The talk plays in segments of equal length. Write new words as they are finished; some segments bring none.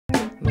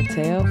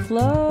Mateo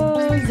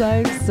Flows.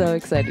 I'm so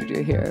excited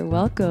you're here.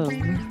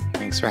 Welcome.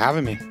 Thanks for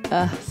having me.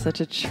 Such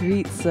a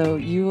treat. So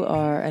you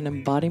are an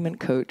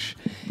embodiment coach.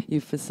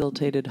 You've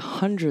facilitated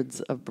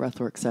hundreds of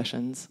breathwork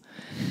sessions.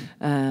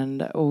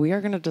 And we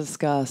are going to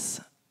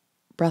discuss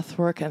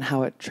breathwork and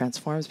how it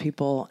transforms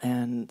people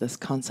and this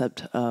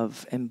concept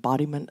of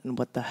embodiment and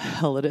what the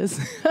hell it is.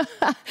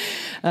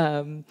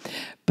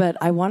 But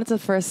I wanted to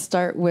first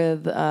start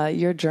with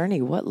your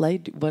journey. What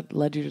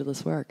led you to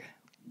this work?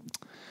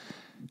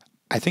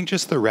 I think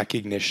just the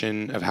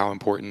recognition of how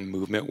important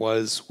movement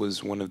was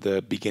one of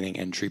the beginning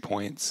entry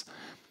points,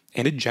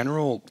 and a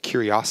general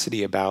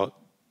curiosity about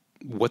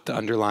what the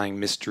underlying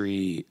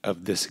mystery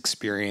of this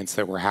experience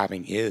that we're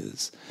having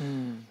is.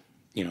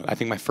 You know, I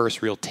think my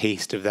first real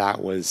taste of that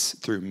was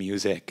through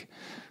music.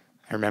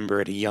 I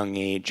remember at a young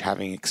age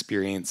having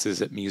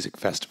experiences at music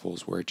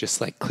festivals where it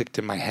just like clicked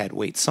in my head,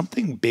 wait,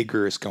 something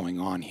bigger is going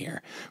on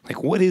here.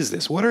 Like, what is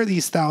this? What are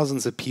these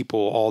thousands of people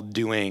all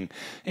doing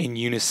in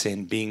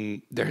unison,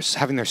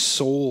 having their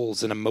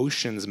souls and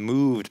emotions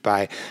moved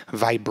by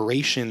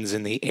vibrations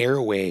in the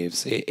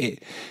airwaves?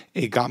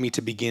 It got me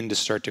to begin to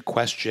start to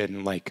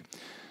question, like,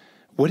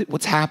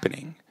 what's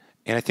happening?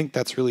 And I think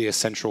that's really a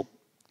central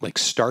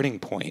starting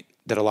point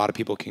that a lot of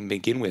people can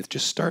begin with.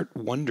 Just start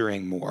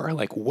wondering more,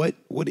 like what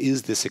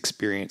is this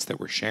experience that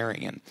we're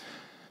sharing? And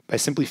by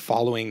simply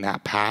following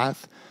that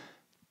path,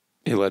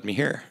 it led me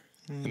here.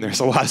 And there's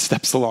a lot of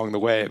steps along the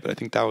way, but I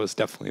think that was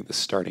definitely the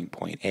starting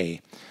point.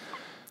 A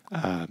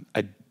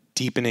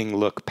deepening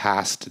look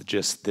past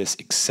just this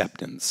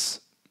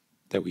acceptance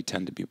that we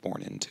tend to be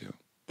born into.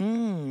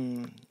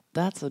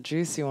 That's a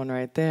juicy one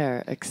right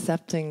there.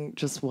 Accepting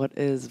just what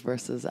is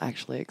versus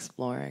actually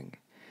exploring.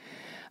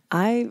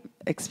 I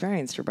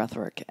experienced your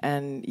breathwork,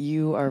 and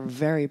you are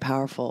very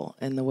powerful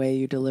in the way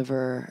you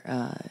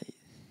deliver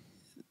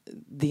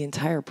the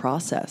entire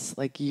process.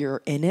 Like,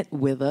 you're in it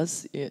with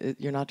us.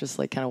 You're not just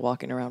like kind of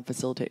walking around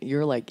facilitating.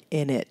 You're like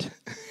in it,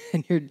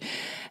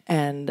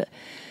 and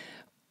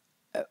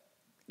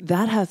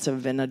that has to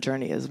have been a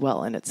journey as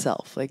well in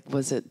itself. Like,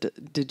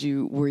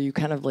 were you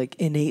kind of like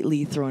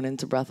innately thrown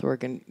into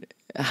breathwork, and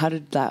how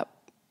did that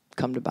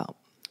come about?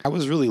 I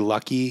was really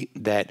lucky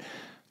that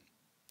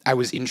I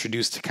was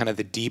introduced to kind of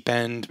the deep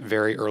end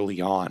very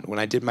early on. When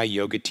I did my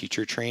yoga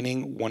teacher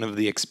training, one of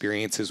the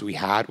experiences we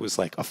had was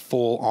like a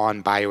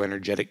full-on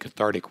bioenergetic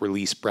cathartic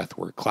release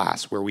breathwork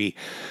class where we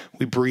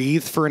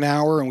breathed for an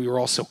hour, and we were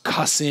also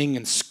cussing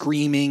and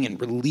screaming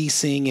and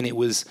releasing. And it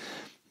was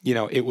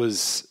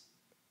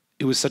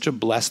such a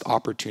blessed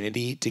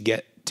opportunity to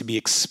get to be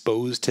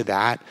exposed to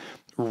that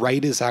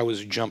right as I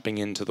was jumping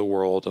into the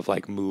world of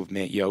like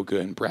movement, yoga,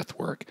 and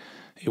breathwork.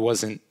 It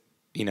wasn't,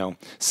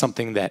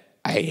 something that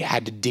I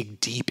had to dig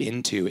deep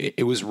into.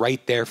 It was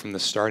right there from the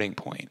starting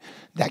point.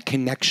 That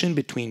connection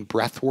between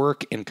breath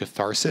work and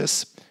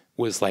catharsis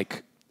was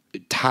like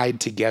tied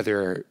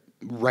together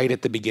right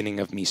at the beginning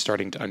of me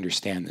starting to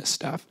understand this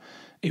stuff.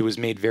 It was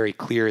made very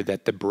clear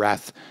that the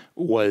breath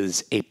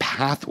was a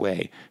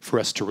pathway for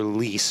us to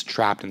release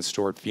trapped and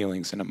stored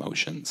feelings and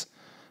emotions.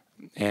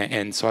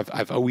 And so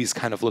I've always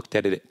kind of looked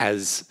at it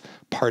as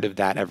part of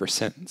that ever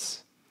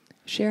since.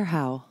 Share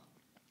how.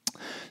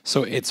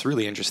 So it's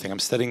really interesting. I'm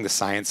studying the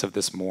science of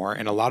this more,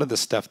 and a lot of the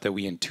stuff that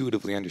we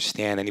intuitively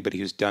understand, anybody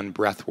who's done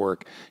breath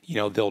work,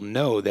 they'll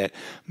know that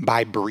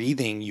by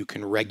breathing, you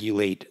can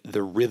regulate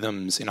the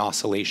rhythms and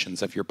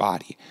oscillations of your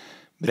body.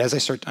 But as I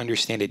start to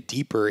understand it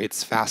deeper,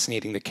 it's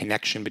fascinating the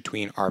connection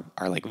between our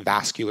like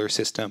vascular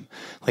system,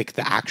 like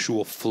the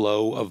actual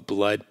flow of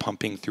blood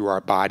pumping through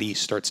our body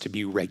starts to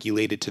be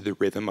regulated to the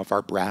rhythm of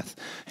our breath.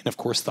 And of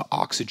course, the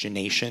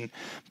oxygenation,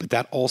 but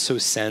that also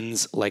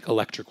sends like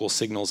electrical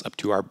signals up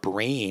to our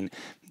brain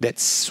that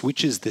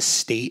switches the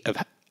state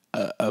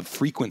of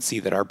frequency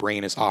that our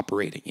brain is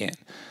operating in.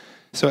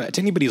 So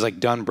to anybody who's like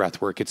done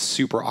breath work, it's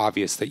super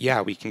obvious that, yeah,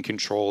 we can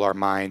control our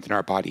mind and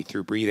our body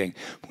through breathing.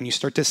 When you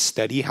start to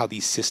study how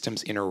these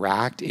systems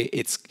interact,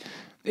 it's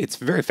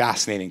very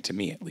fascinating to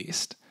me, at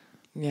least.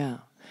 Yeah.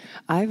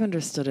 I've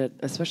understood it,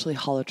 especially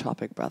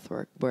holotropic breath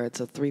work, where it's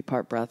a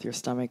 3-part breath: your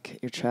stomach,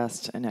 your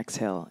chest, and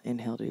exhale.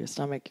 Inhale to your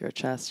stomach, your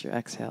chest, your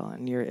exhale.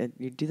 And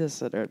you do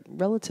this at a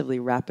relatively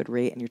rapid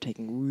rate, and you're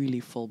taking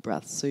really full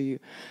breaths. So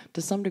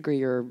to some degree,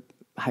 you're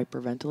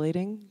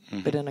hyperventilating,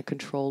 but in a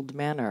controlled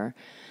manner.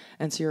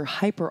 And so you're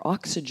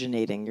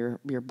hyper-oxygenating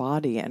your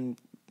body, and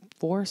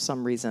for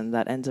some reason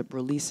that ends up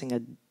releasing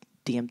a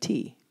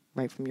DMT,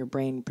 right? From your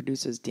brain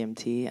produces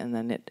DMT, and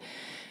then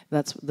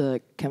that's the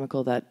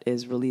chemical that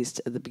is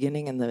released at the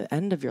beginning and the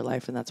end of your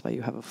life, and that's why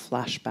you have a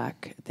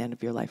flashback at the end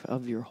of your life,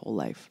 of your whole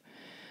life.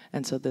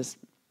 And so this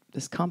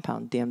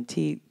compound,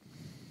 DMT,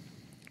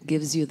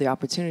 gives you the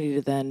opportunity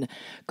to then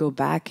go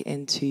back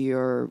into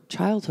your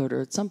childhood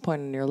or at some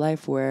point in your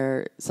life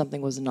where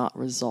something was not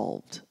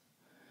resolved.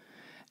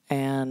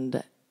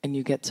 And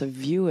you get to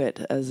view it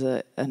as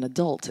an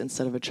adult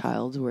instead of a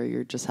child, where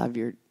you just have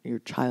your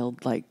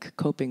childlike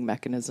coping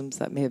mechanisms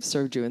that may have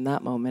served you in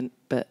that moment,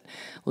 but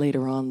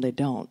later on they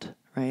don't,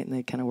 right? And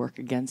they kind of work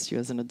against you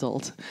as an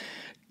adult.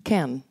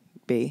 Can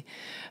be.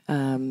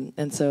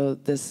 And so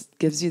this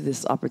gives you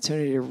this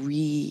opportunity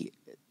to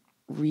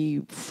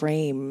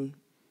reframe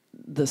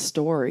the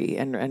story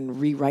and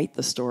rewrite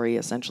the story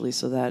essentially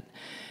so that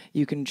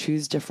you can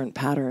choose different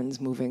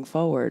patterns moving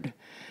forward.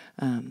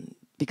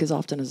 Because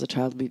often as a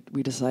child,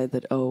 we decide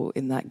that,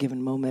 in that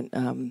given moment,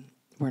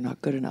 we're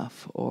not good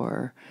enough,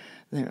 or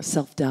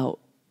self-doubt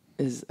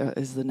is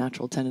the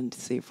natural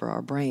tendency for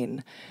our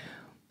brain.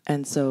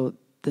 And so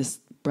this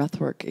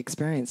breathwork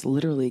experience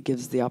literally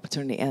gives the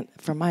opportunity, and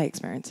from my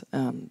experience,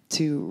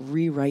 to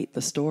rewrite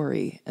the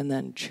story and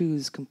then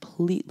choose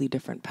completely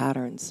different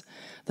patterns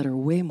that are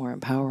way more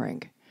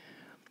empowering.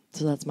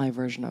 So that's my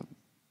version of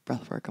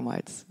breathwork and why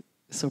it's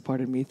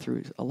supported me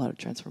through a lot of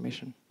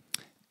transformation.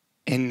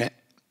 And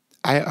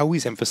I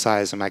always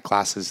emphasize in my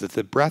classes that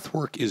the breath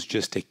work is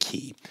just a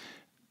key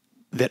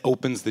that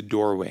opens the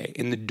doorway.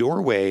 And the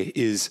doorway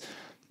is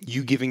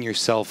you giving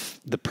yourself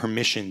the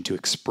permission to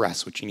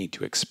express what you need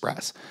to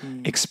express.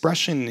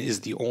 Expression is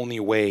the only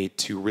way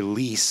to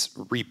release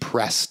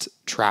repressed,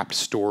 trapped,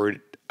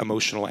 stored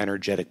emotional,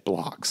 energetic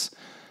blocks.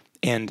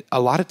 And a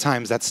lot of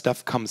times that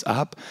stuff comes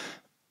up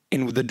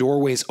and the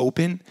doorway's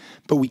open,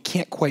 but we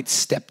can't quite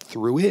step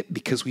through it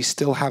because we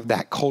still have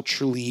that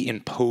culturally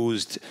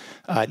imposed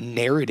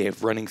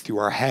narrative running through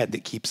our head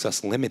that keeps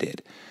us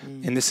limited.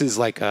 And this is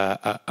like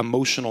a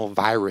emotional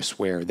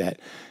virusware that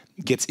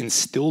gets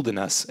instilled in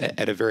us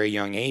at a very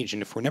young age.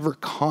 And if we're never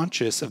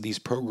conscious of these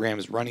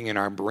programs running in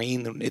our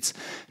brain, then it's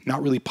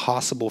not really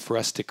possible for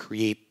us to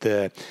create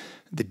the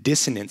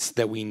dissonance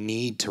that we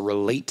need to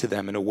relate to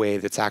them in a way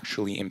that's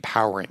actually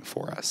empowering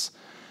for us.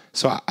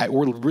 So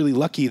we're really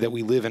lucky that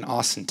we live in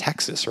Austin,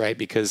 Texas, right?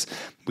 Because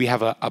we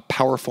have a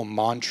powerful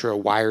mantra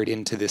wired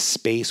into this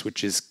space,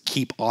 which is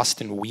keep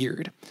Austin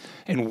weird.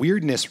 And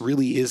weirdness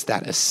really is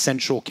that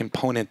essential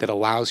component that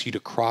allows you to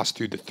cross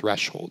through the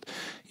threshold.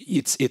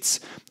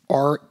 It's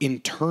our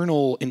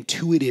internal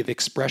intuitive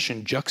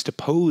expression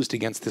juxtaposed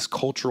against this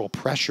cultural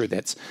pressure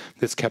that's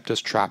kept us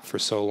trapped for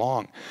so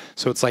long.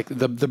 So it's like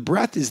the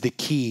breath is the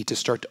key to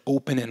start to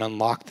open and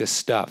unlock this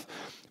stuff.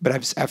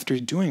 But after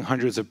doing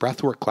hundreds of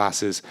breathwork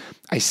classes,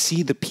 I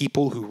see the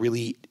people who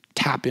really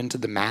tap into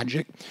the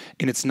magic.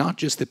 And it's not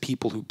just the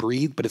people who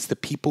breathe, but it's the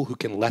people who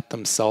can let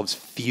themselves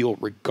feel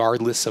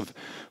regardless of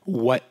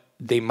what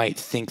they might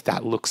think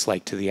that looks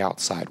like to the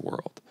outside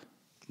world.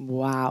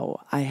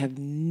 Wow. I have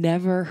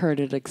never heard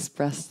it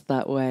expressed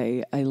that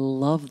way. I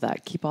love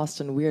that. Keep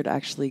Austin Weird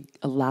actually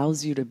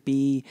allows you to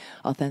be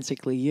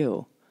authentically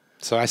you.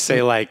 So I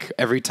say, like,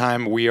 every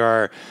time we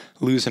are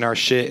losing our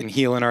shit and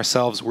healing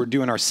ourselves, we're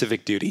doing our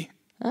civic duty.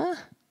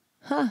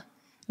 I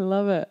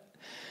love it.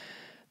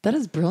 That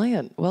is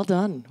brilliant. Well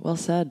done. Well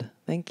said.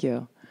 Thank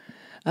you.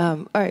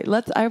 All right.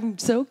 I'm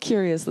so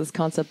curious, this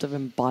concept of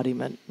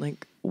embodiment.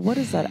 Like, what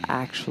does that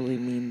actually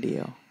mean to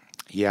you?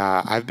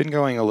 Yeah, I've been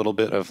going a little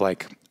bit of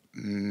like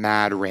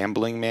mad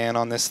rambling man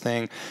on this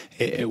thing.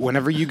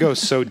 Whenever you go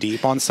so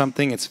deep on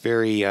something, it's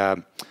very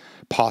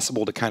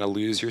possible to kind of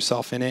lose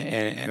yourself in it,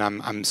 and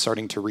I'm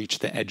starting to reach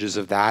the edges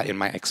of that in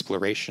my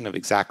exploration of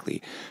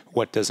exactly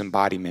what does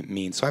embodiment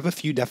mean. So I have a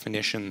few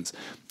definitions.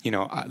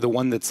 The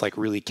one that's like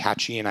really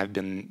catchy and I've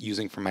been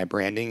using for my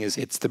branding is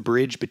it's the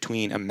bridge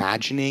between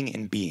imagining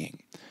and being,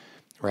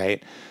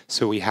 right?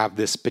 So we have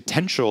this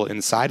potential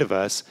inside of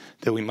us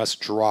that we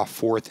must draw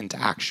forth into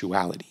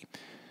actuality,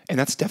 and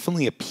that's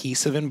definitely a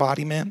piece of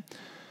embodiment.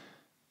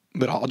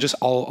 But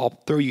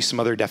I'll throw you some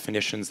other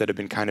definitions that have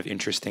been kind of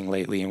interesting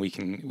lately, and we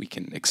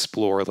can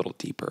explore a little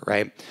deeper,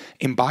 right?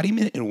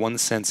 Embodiment, in one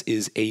sense,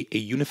 is a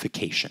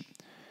unification,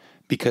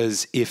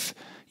 because if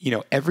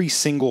every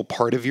single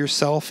part of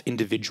yourself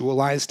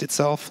individualized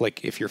itself,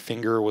 like if your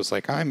finger was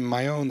like I'm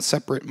my own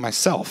separate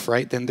myself,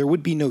 right? Then there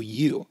would be no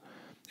you.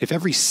 If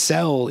every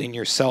cell in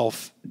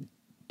yourself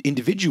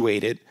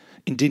individuated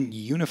and didn't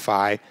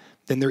unify,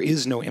 then there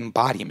is no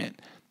embodiment.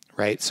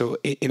 Right? So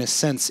in a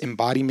sense,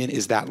 embodiment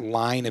is that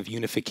line of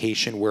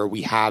unification where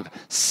we have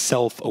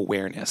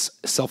self-awareness.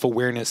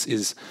 Self-awareness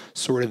is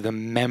sort of the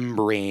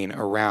membrane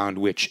around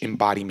which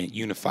embodiment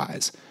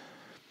unifies.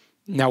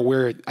 Now,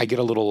 where I get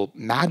a little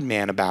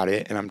madman about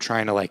it, and I'm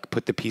trying to like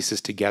put the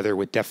pieces together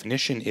with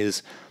definition,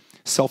 is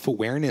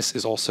self-awareness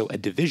is also a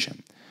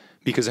division.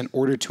 Because in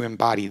order to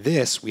embody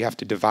this, we have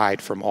to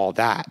divide from all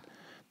that,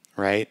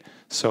 right?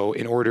 So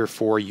in order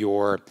for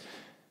you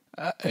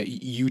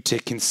to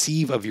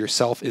conceive of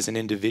yourself as an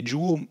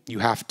individual, you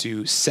have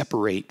to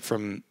separate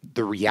from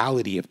the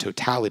reality of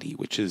totality,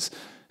 which is,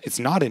 it's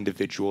not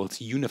individual,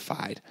 it's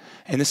unified.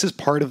 And this is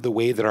part of the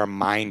way that our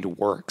mind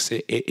works.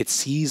 It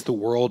sees the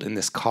world in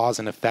this cause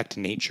and effect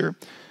nature,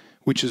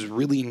 which is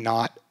really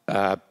not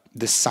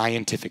the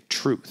scientific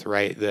truth,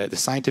 right? The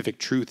scientific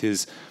truth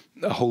is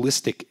a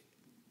holistic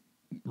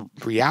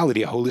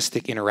reality, a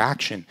holistic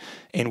interaction.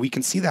 And we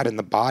can see that in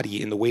the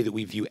body, in the way that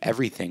we view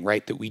everything,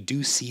 right? That we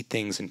do see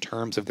things in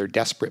terms of their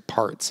disparate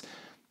parts,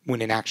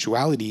 when in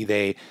actuality,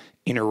 they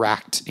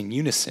interact in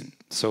unison.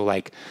 So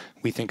like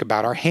we think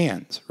about our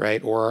hands,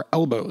 right? Or our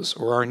elbows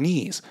or our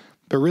knees,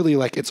 but really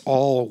like it's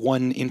all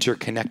one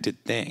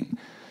interconnected thing.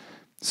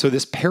 So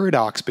this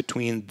paradox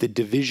between the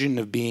division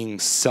of being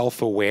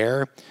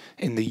self-aware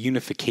and the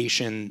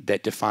unification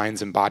that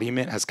defines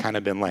embodiment has kind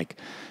of been like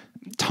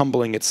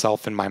tumbling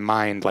itself in my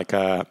mind like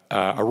a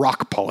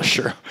rock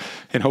polisher,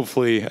 and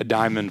hopefully a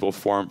diamond will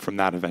form from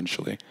that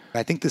eventually.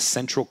 I think the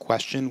central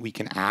question we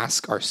can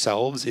ask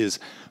ourselves is,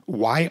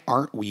 why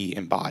aren't we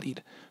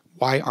embodied?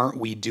 Why aren't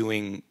we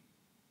doing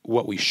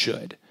what we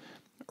should,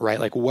 right?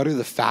 Like, what are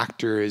the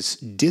factors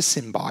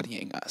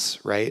disembodying us,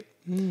 right?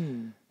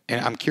 And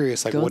I'm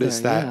curious, like, what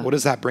does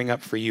that bring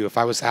up for you? If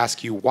I was to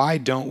ask you, why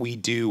don't we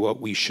do what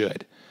we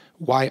should?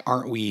 Why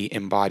aren't we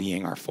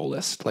embodying our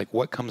fullest? Like,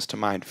 what comes to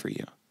mind for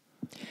you?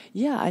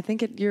 Yeah, I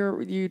think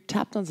you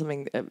tapped on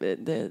something.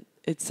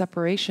 It's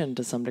separation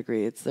to some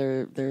degree.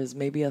 There's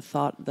maybe a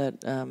thought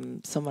that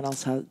someone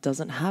else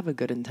doesn't have a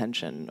good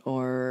intention,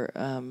 or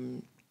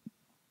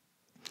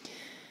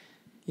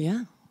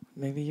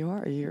maybe you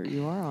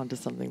are onto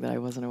something that I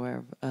wasn't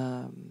aware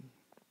of.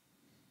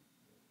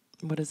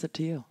 What is it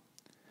to you?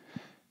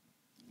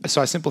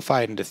 So I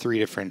simplify it into three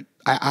different.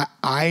 I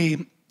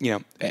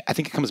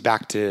think it comes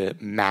back to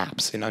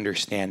maps and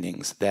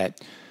understandings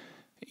that.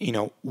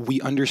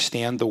 We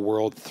understand the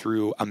world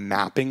through a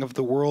mapping of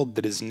the world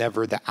that is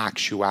never the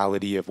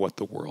actuality of what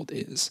the world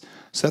is.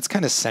 So that's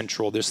kind of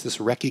central. There's this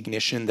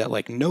recognition that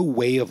like no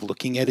way of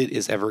looking at it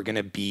is ever going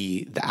to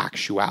be the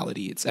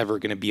actuality. It's ever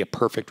going to be a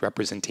perfect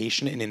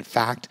representation. And in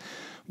fact,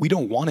 we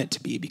don't want it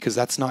to be, because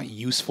that's not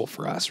useful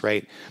for us,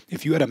 right?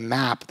 If you had a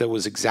map that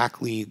was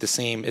exactly the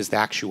same as the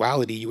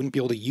actuality, you wouldn't be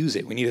able to use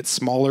it. We need it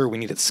smaller. We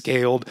need it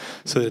scaled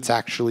so that it's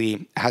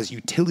actually has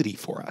utility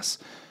for us.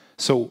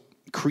 So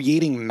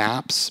creating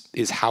maps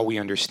is how we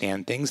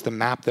understand things. The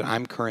map that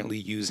I'm currently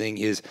using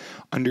is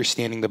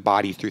understanding the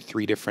body through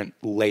three different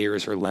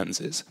layers or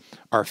lenses.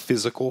 Our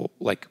physical,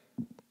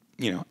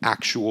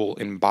 actual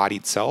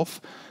embodied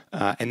self,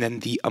 and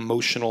then the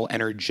emotional,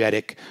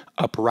 energetic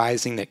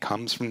uprising that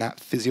comes from that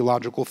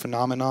physiological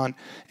phenomenon,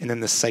 and then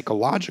the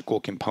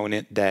psychological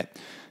component that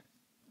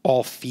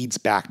all feeds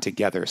back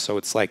together. So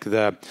it's like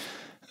the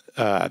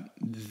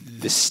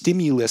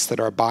stimulus that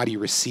our body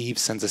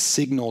receives sends a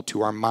signal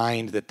to our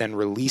mind that then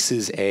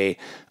releases a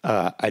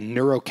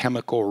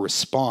neurochemical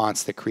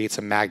response that creates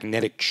a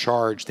magnetic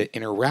charge that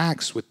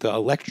interacts with the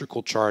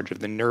electrical charge of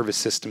the nervous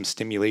system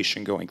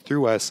stimulation going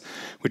through us,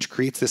 which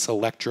creates this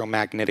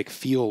electromagnetic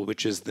field,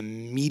 which is the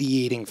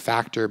mediating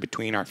factor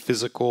between our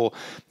physical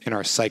and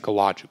our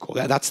psychological.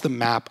 That's the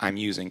map I'm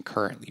using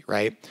currently,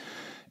 right?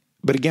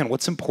 But again,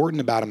 what's important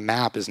about a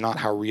map is not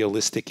how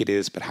realistic it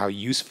is, but how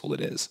useful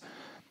it is.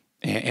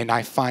 And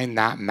I find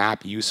that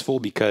map useful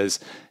because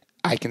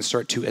I can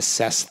start to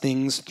assess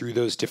things through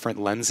those different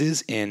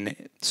lenses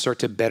and start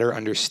to better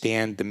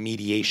understand the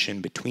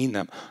mediation between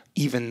them,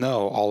 even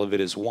though all of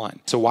it is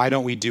one. So why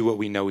don't we do what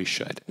we know we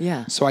should?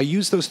 Yeah. So I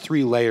use those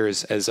three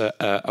layers as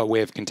a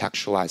way of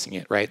contextualizing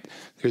it, right?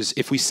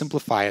 If we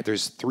simplify it,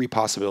 there's three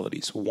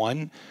possibilities.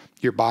 One,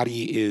 your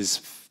body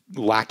is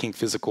lacking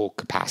physical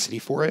capacity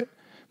for it.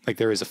 Like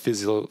there is a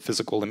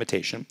physical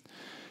limitation.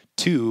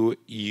 Two,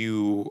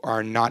 you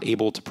are not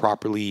able to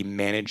properly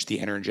manage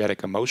the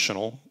energetic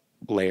emotional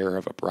layer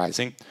of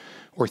uprising.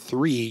 Or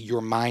three,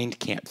 your mind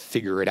can't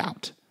figure it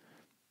out,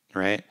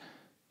 right?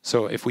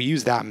 So if we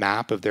use that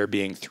map of there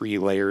being three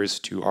layers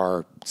to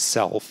our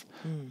self,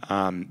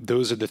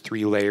 those are the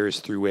three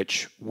layers through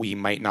which we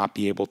might not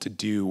be able to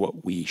do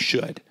what we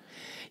should.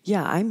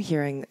 Yeah, I'm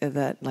hearing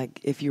that, like,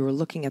 if you were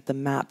looking at the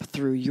map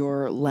through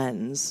your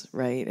lens,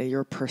 right,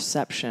 your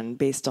perception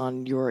based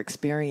on your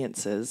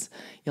experiences,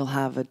 you'll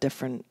have a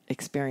different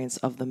experience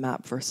of the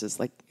map versus,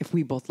 like, if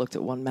we both looked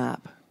at one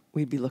map,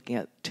 we'd be looking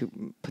at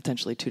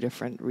potentially two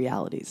different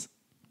realities,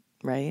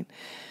 right?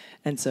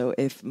 And so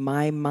if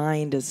my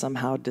mind is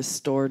somehow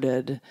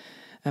distorted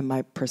and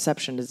my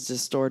perception is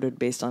distorted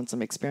based on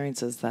some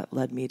experiences that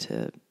led me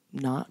to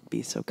not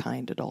be so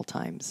kind at all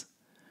times,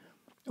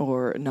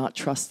 or not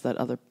trust that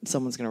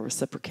someone's going to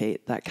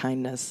reciprocate that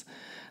kindness,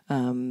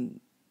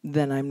 then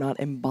I'm not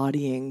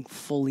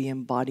fully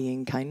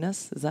embodying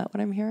kindness. Is that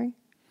what I'm hearing?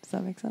 Does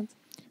that make sense?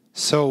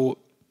 So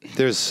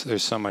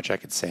there's so much I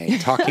could say.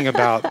 Talking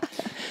about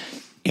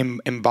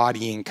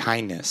embodying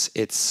kindness,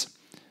 it's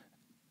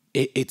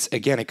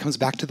again, it comes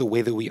back to the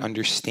way that we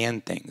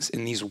understand things.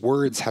 And these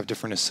words have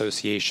different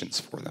associations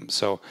for them.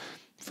 So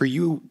for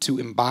you to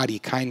embody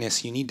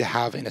kindness, you need to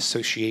have an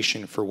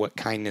association for what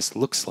kindness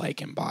looks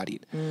like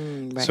embodied.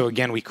 Right. So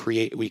again, we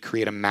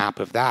create a map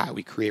of that.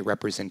 We create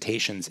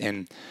representations,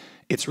 and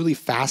it's really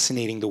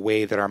fascinating the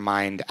way that our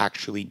mind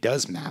actually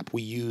does map.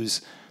 We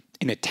use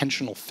an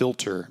attentional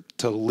filter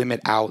to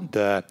limit out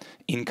the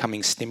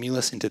incoming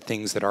stimulus into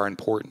things that are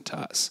important to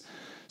us.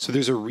 So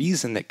there's a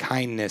reason that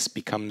kindness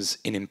becomes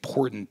an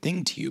important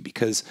thing to you,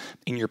 because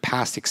in your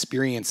past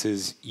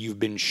experiences, you've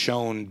been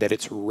shown that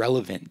it's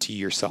relevant to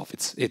yourself.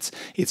 It's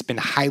been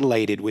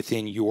highlighted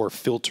within your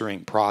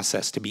filtering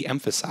process to be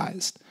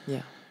emphasized.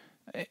 Yeah.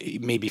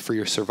 Maybe for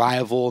your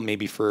survival,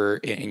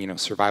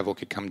 survival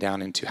could come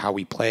down into how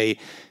we play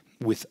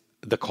with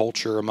the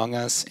culture among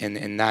us,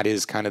 and that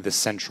is kind of the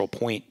central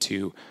point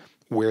to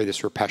where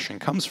this repression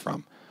comes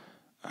from.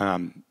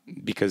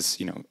 Because,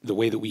 the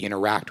way that we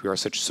interact, we are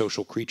such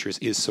social creatures,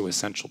 is so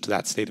essential to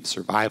that state of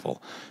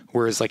survival.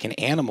 Whereas like an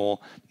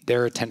animal,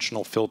 their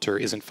attentional filter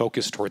isn't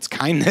focused towards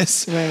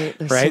kindness, Right,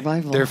 their right?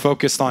 survival. They're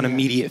focused on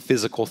immediate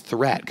physical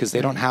threat because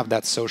they don't have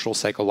that social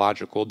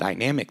psychological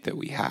dynamic that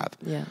we have.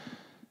 Yeah.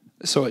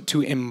 So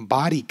to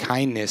embody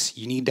kindness,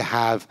 you need to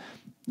have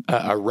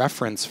a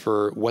reference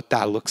for what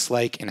that looks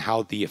like and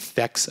how the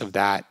effects of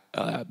that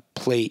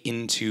play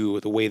into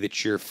the way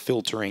that you're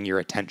filtering your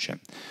attention.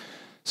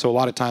 So a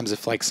lot of times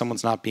if like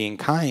someone's not being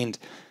kind,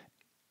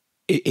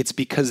 it's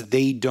because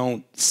they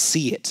don't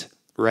see it,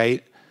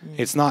 right?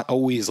 It's not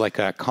always like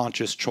a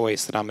conscious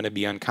choice that I'm going to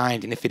be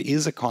unkind. And if it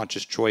is a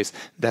conscious choice,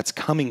 that's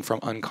coming from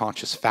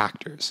unconscious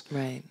factors.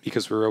 Right.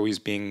 Because we're always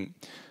being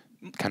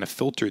kind of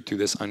filtered through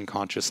this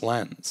unconscious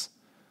lens.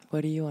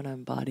 What do you want to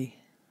embody?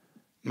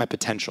 My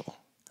potential.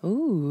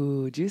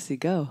 Ooh, juicy.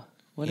 Go.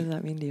 What does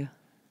that mean to you?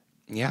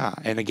 Yeah.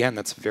 And again,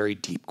 that's a very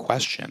deep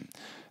question.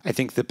 I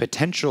think the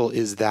potential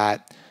is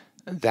that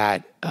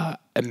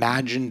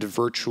imagined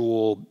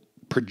virtual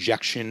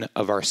projection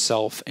of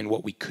ourself and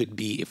what we could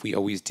be if we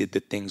always did the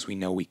things we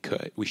know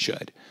we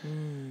should.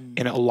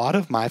 And a lot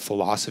of my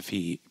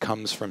philosophy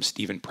comes from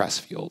Stephen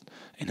Pressfield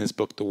in his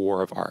book, The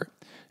War of Art.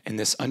 And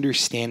this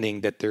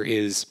understanding that there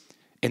is,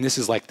 and this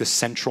is like the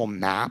central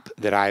map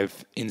that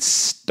I've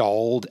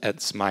installed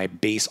as my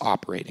base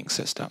operating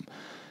system,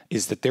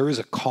 is that there is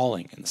a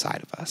calling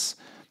inside of us.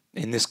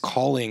 And this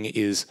calling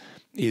is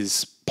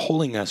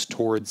pulling us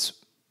towards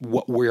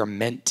what we're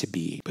meant to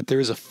be. But there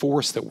is a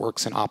force that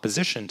works in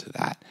opposition to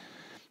that.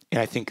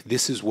 And I think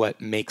this is what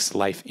makes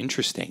life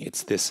interesting.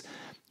 It's this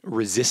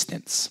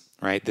resistance,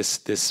 right?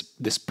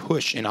 This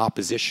push in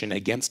opposition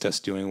against us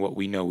doing what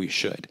we know we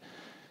should.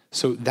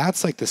 So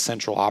that's like the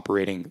central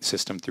operating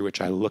system through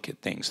which I look at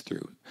things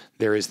through.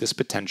 There is this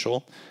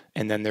potential,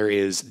 and then there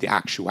is the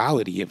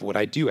actuality of what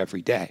I do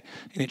every day.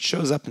 And it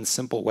shows up in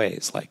simple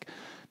ways, like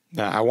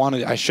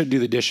I should do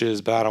the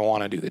dishes, but I don't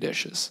want to do the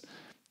dishes,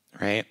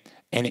 right?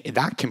 And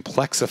that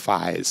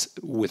complexifies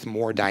with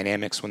more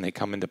dynamics when they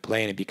come into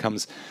play, and it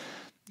becomes,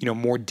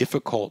 more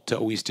difficult to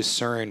always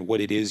discern what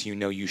it is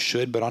you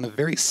should. But on a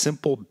very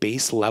simple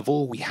base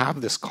level, we have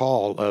this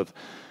call of,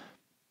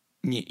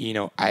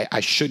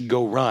 I should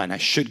go run. I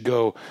should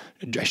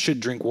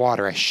drink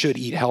water. I should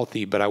eat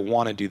healthy, but I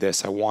want to do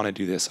this. I want to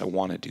do this. I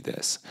want to do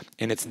this.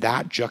 And it's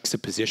that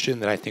juxtaposition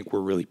that I think we're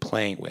really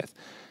playing with.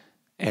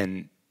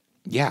 And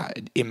yeah,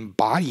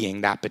 embodying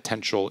that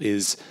potential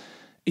is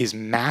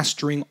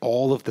mastering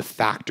all of the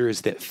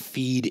factors that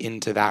feed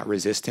into that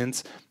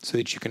resistance so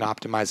that you can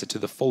optimize it to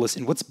the fullest.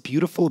 And what's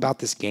beautiful about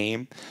this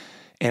game,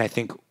 and I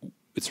think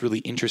it's really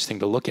interesting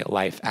to look at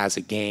life as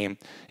a game,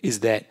 is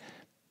that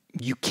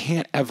you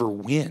can't ever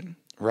win,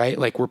 right?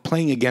 Like we're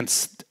playing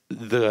against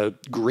the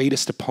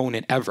greatest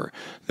opponent ever.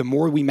 The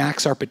more we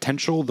max our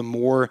potential, the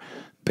more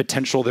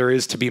potential there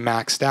is to be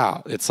maxed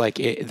out. It's like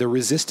the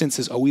resistance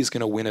is always going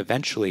to win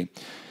eventually.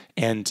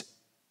 And,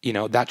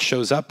 that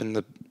shows up in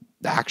the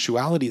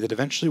actuality that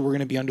eventually we're going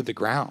to be under the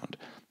ground,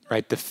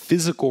 right? The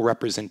physical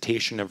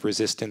representation of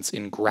resistance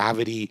in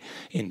gravity,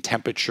 in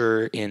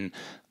temperature, in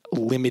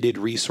limited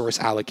resource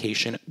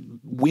allocation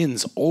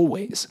wins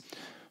always.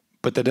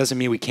 But that doesn't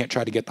mean we can't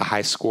try to get the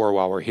high score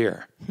while we're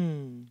here.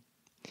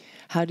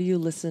 How do you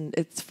listen?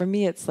 For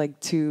me, it's like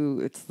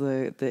it's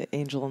the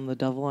angel and the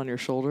devil on your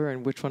shoulder,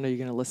 and which one are you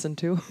going to listen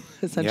to?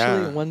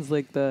 Essentially, and one's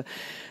like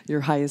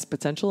your highest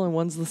potential, and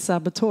one's the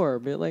saboteur.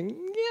 Be like,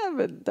 yeah,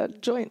 but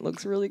that joint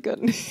looks really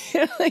good.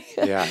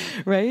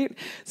 Right?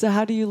 So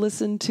how do you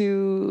listen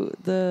to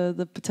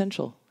the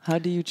potential? How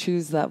do you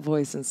choose that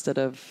voice instead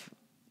of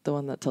the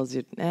one that tells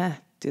you,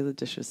 do the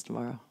dishes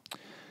tomorrow?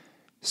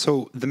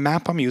 So the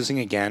map I'm using,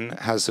 again,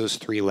 has those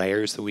 3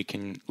 layers that we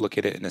can look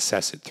at it and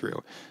assess it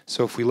through.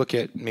 So if we look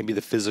at maybe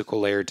the physical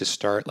layer to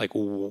start, like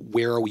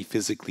where are we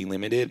physically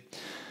limited?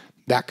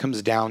 That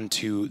comes down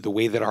to the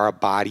way that our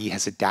body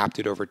has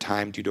adapted over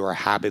time due to our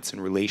habits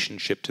and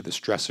relationship to the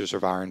stressors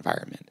of our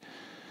environment.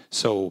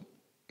 So,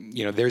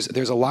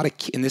 there's a lot of,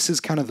 and this is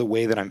kind of the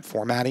way that I'm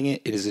formatting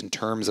it. It is in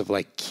terms of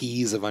like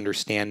keys of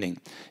understanding.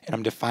 And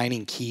I'm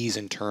defining keys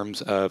in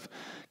terms of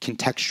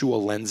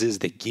contextual lenses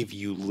that give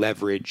you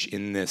leverage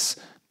in this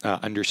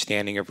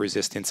understanding of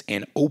resistance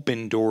and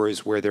open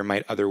doors where there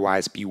might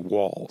otherwise be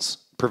walls,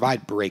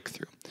 provide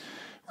breakthrough,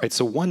 right?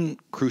 So one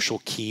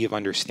crucial key of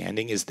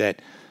understanding is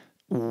that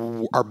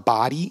our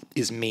body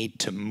is made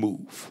to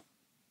move,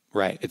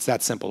 right? It's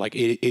that simple. Like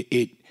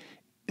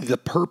the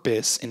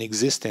purpose and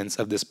existence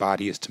of this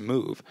body is to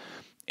move.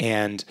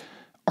 And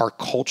our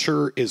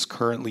culture is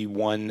currently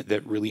one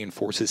that really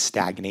enforces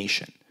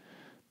stagnation.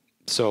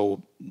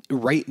 So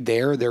right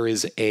there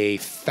is a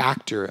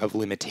factor of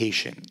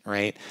limitation,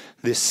 right?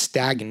 This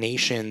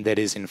stagnation that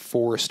is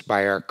enforced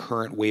by our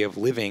current way of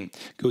living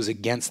goes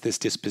against this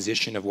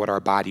disposition of what our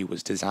body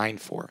was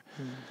designed for.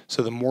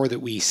 So the more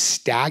that we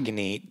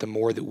stagnate, the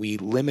more that we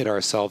limit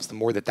ourselves, the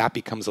more that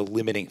becomes a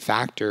limiting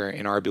factor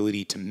in our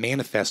ability to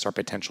manifest our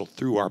potential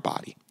through our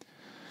body.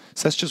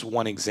 So that's just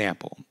one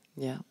example.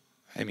 Yeah.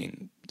 I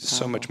mean, there's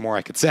so much more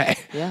I could say.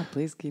 Yeah,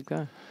 please keep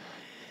going.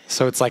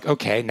 So it's like,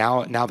 okay,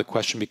 now the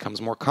question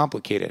becomes more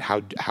complicated.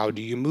 How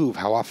do you move?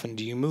 How often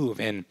do you move?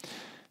 And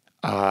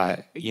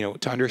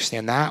to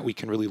understand that, we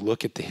can really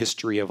look at the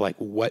history of like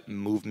what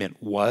movement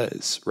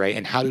was, right?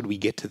 And how did we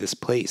get to this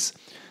place?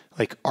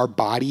 Like our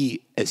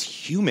body as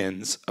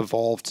humans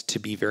evolved to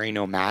be very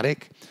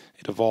nomadic.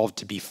 It evolved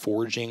to be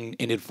foraging,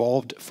 and it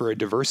evolved for a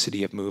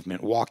diversity of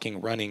movement: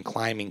 walking, running,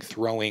 climbing,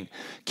 throwing,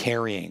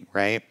 carrying,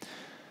 right?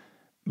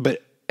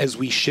 But as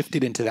we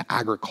shifted into the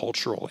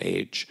agricultural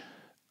age,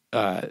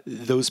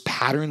 those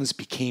patterns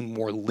became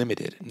more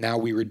limited. Now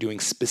we were doing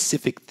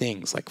specific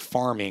things like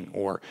farming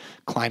or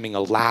climbing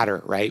a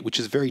ladder, right? Which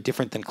is very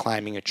different than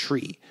climbing a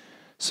tree.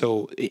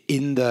 So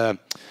in the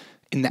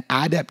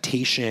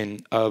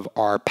adaptation of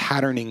our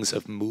patternings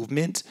of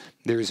movement,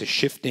 there's a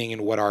shifting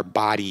in what our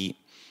body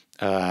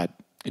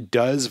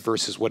does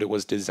versus what it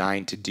was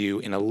designed to do,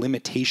 and a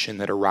limitation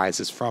that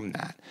arises from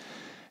that.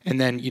 And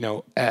then,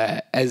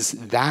 as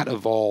that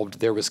evolved,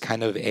 there was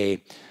kind of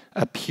a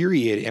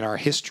period in our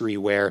history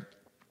where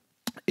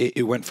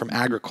it went from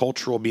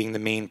agricultural being the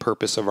main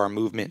purpose of our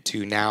movement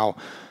to now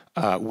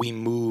we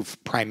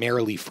move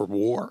primarily for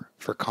war,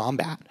 for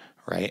combat,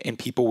 right? And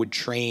people would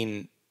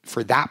train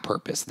for that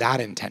purpose,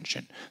 that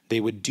intention. They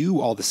would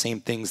do all the same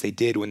things they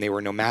did when they were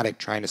nomadic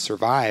trying to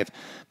survive,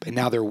 but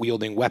now they're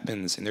wielding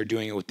weapons and they're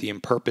doing it with the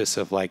purpose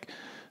of like,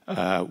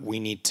 we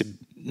need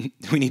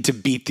to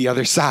beat the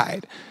other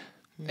side.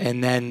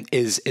 And then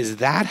as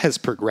that has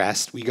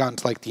progressed, we got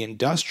into like the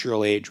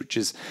industrial age, which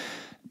is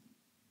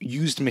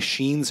used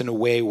machines in a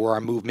way where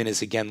our movement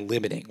is again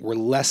limiting. We're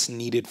less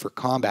needed for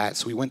combat.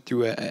 So we went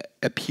through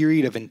a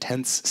period of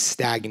intense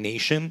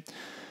stagnation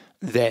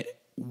that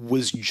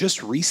was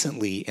just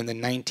recently in the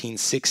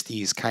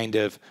 1960s kind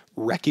of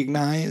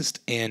recognized,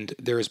 and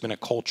there has been a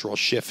cultural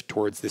shift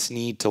towards this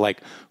need to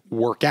like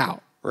work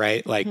out,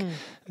 right? Like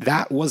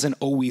that wasn't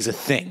always a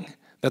thing.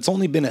 That's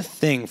only been a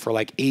thing for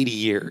like 80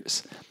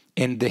 years.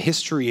 And the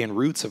history and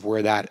roots of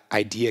where that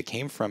idea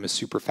came from is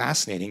super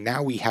fascinating.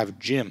 Now we have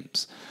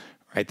gyms,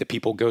 right, that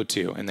people go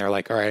to, and they're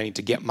like, all right, I need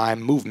to get my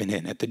movement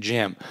in at the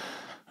gym,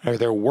 or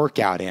their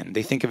workout in.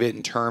 They think of it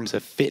in terms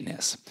of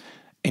fitness.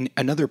 And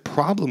another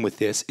problem with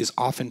this is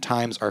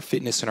oftentimes our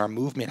fitness and our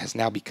movement has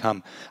now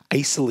become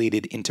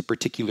isolated into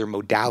particular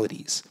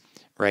modalities,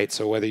 right?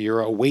 So whether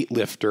you're a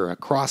weightlifter, a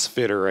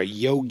CrossFitter, a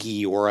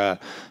yogi, or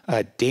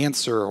a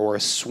dancer or a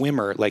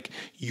swimmer, like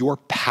your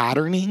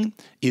patterning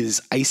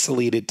is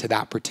isolated to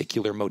that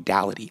particular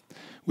modality,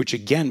 which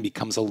again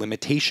becomes a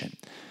limitation.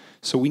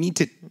 So we need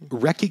to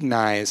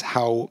recognize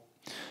how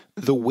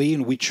the way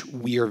in which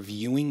we are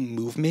viewing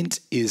movement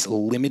is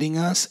limiting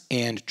us,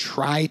 and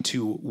try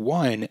to,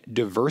 one,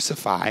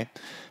 diversify,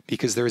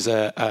 because there's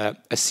a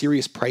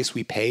serious price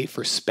we pay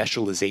for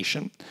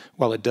specialization.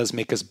 While it does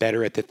make us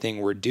better at the thing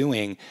we're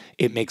doing,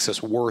 it makes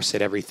us worse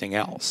at everything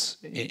else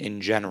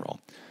in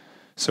general.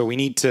 So we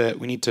need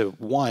to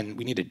one,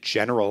 we need to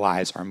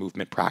generalize our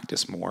movement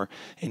practice more,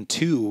 and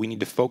two, we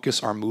need to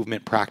focus our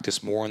movement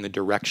practice more in the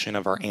direction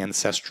of our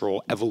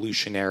ancestral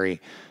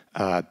evolutionary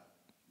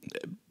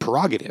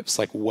prerogatives,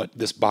 like what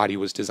this body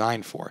was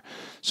designed for.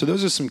 So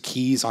those are some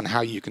keys on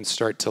how you can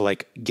start to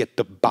like get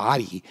the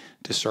body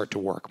to start to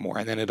work more,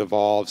 and then it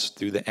evolves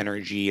through the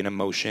energy and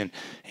emotion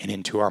and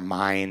into our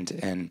mind,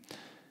 and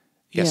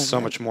so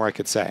much more I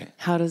could say.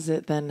 How does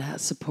it then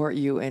support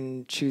you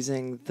in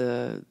choosing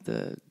the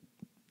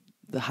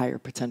higher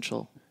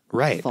potential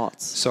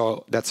thoughts?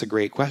 So that's a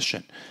great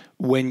question.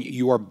 When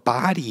your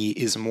body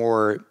is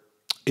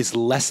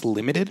less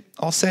limited,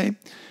 I'll say,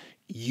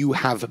 you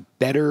have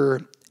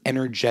better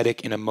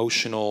energetic and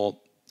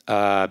emotional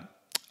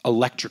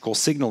electrical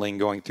signaling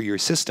going through your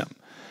system,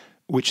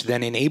 which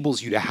then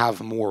enables you to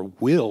have more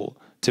will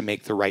to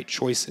make the right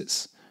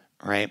choices,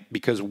 right?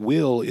 Because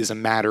will is a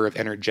matter of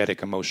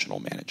energetic emotional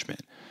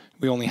management.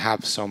 We only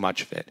have so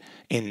much of it,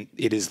 and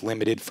it is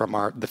limited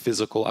from the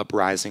physical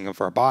uprising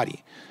of our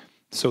body.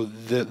 So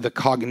the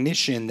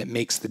cognition that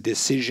makes the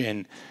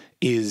decision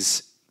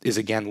is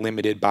again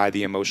limited by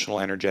the emotional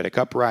energetic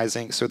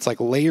uprising. So it's like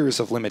layers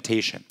of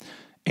limitation.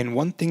 And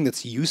one thing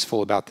that's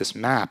useful about this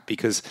map,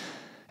 because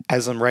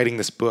as I'm writing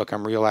this book,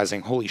 I'm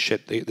realizing, holy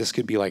shit, this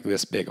could be like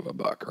this big of a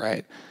book,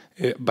 right?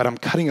 But I'm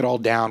cutting it all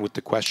down with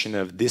the question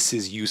of this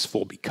is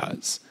useful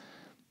because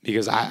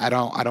I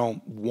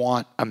don't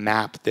want a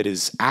map that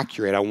is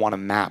accurate. I want a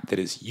map that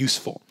is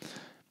useful,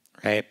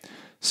 right?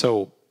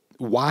 So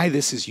why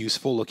this is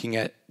useful, looking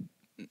at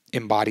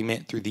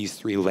embodiment through these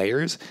three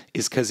layers,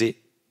 is because it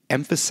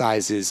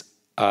emphasizes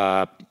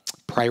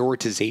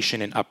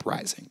prioritization and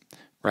uprising,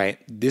 right?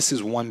 This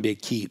is one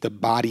big key. The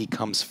body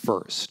comes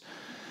first.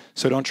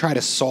 So don't try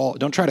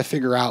to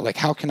figure out like,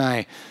 how can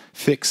I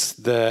fix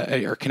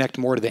or connect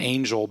more to the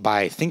angel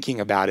by thinking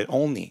about it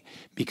only,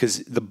 because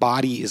the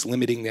body is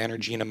limiting the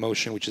energy and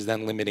emotion, which is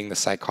then limiting the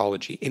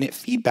psychology. And it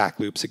feedback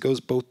loops. It goes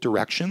both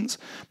directions,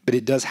 but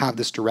it does have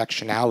this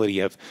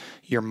directionality of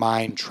your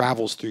mind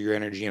travels through your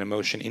energy and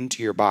emotion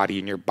into your body,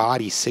 and your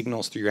body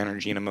signals through your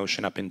energy and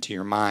emotion up into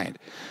your mind.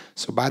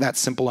 So by that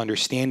simple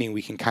understanding,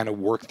 we can kind of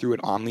work through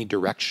it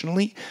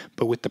omnidirectionally,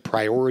 but with the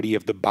priority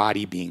of the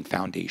body being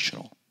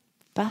foundational.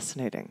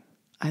 Fascinating.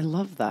 I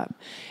love that.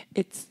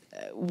 It's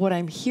what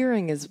I'm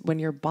hearing is when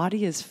your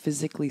body is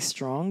physically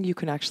strong, you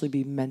can actually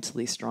be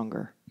mentally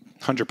stronger.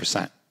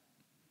 100%.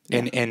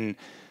 Yeah. And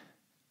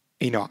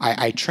you know,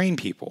 I train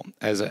people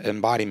as an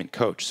embodiment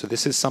coach. So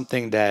this is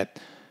something that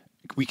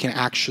we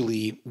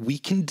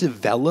can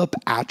develop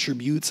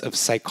attributes of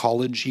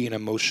psychology and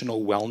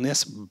emotional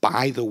wellness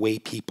by the way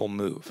people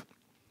move.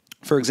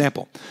 For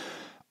example,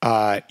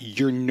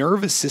 your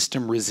nervous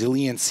system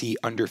resiliency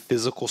under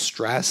physical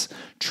stress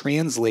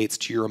translates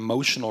to your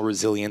emotional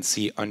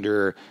resiliency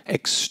under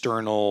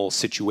external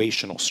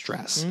situational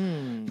stress.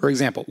 For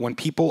example, when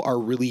people are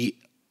really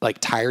like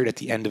tired at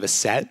the end of a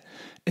set,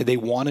 they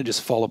want to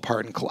just fall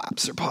apart and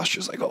collapse. Their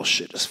posture's like, oh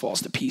shit, just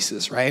falls to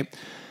pieces, right?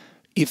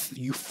 If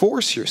you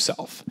force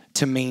yourself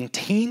to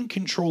maintain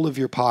control of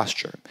your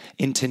posture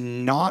and to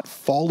not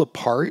fall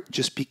apart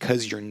just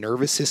because your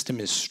nervous system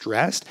is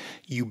stressed,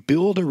 you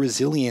build a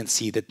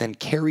resiliency that then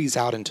carries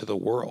out into the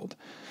world.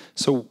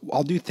 So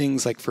I'll do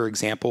things like, for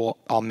example,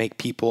 I'll make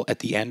people at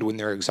the end when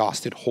they're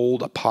exhausted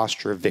hold a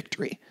posture of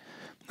victory.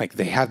 Like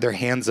they have their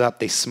hands up,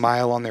 they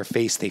smile on their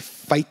face, they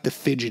fight the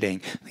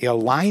fidgeting, they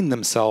align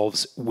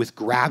themselves with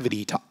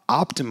gravity to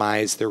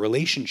optimize their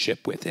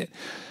relationship with it.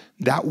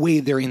 That way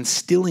they're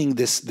instilling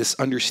this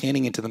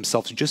understanding into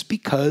themselves. Just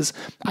because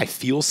I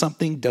feel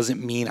something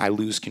doesn't mean I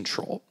lose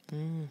control.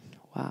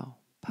 Wow.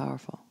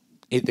 Powerful.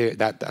 And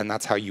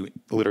that's how you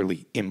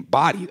literally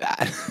embody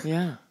that.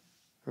 Yeah.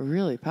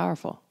 Really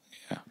powerful.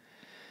 Yeah.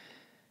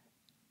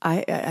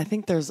 I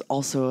think there's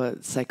also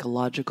a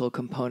psychological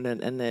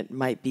component, and it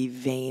might be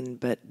vain,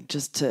 but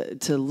just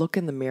to look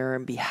in the mirror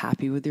and be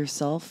happy with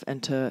yourself,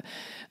 and to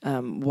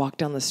walk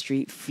down the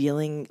street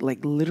feeling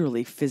like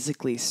literally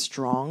physically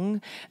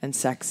strong and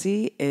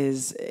sexy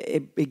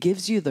it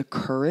gives you the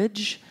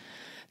courage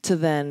to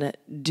then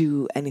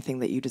do anything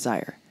that you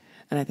desire.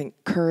 And I think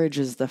courage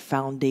is the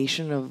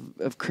foundation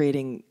of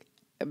creating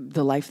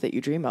the life that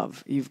you dream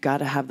of. You've got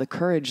to have the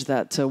courage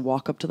to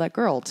walk up to that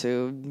girl,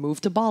 to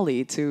move to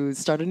Bali, to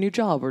start a new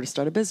job, or to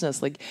start a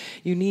business. Like,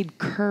 you need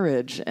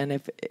courage.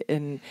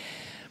 And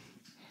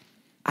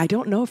I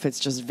don't know if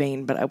it's just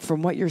vain, but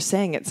from what you're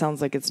saying, it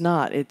sounds like it's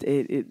not.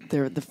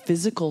 The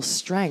physical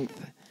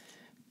strength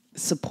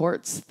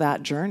supports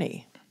that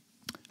journey.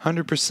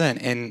 100%.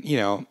 And, you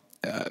know,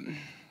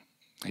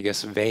 I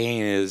guess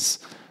vain is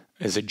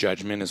a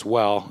judgment as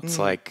well. It's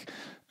like,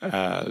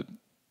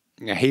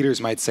 haters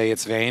might say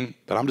it's vain,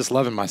 but I'm just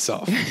loving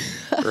myself,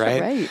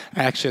 right? Right.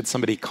 I actually had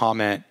somebody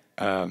comment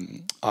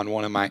on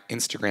one of my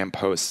Instagram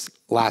posts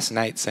last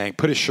night saying,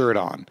 put a shirt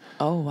on.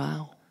 Oh,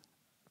 wow.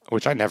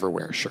 Which I never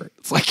wear a shirt.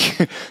 It's like,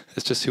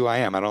 it's just who I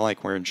am. I don't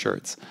like wearing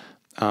shirts.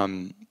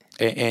 And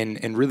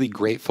really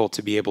grateful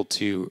to be able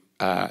to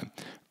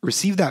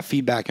receive that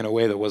feedback in a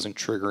way that wasn't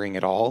triggering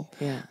at all.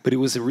 Yeah. But it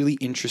was a really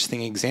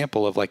interesting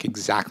example of like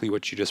exactly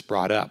what you just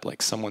brought up.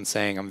 Like someone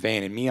saying I'm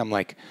vain, and me, I'm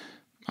like,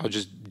 I was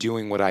just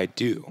doing what I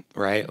do,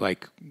 right?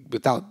 Like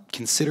without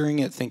considering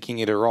it, thinking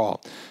it at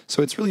all.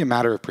 So it's really a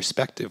matter of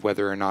perspective,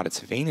 whether or not it's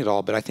vain at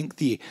all. But I think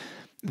the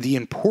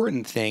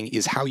important thing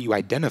is how you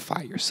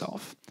identify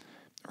yourself,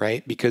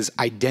 right? Because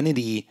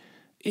identity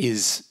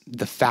is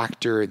the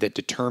factor that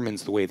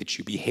determines the way that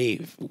you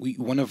behave.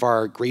 One of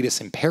our greatest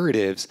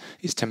imperatives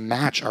is to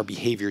match our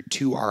behavior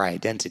to our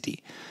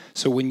identity.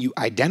 So when you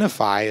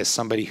identify as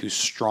somebody who's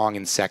strong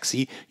and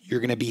sexy, you're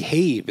going to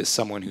behave as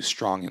someone who's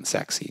strong and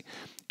sexy.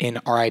 And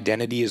our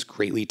identity is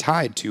greatly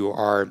tied to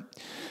our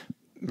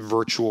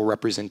virtual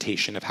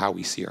representation of how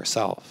we see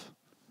ourselves.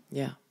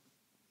 Yeah.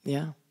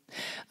 Yeah.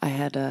 I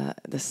had,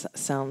 this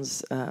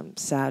sounds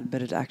sad,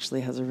 but it actually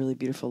has a really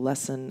beautiful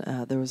lesson.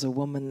 There was a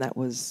woman that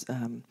was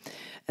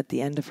at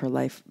the end of her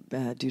life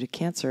due to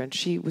cancer, and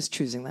she was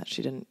choosing that.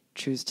 She didn't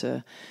choose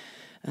to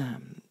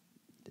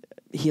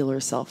heal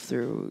herself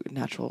through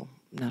natural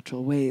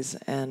ways.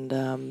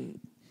 And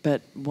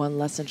but one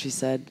lesson she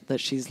said that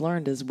she's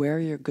learned is wear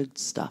your good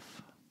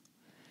stuff.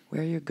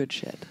 Wear your good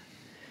shit.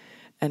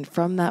 And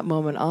from that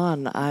moment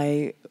on,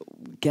 I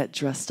get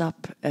dressed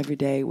up every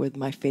day with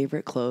my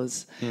favorite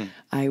clothes.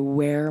 I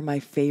wear my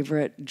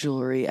favorite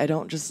jewelry. I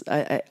don't just,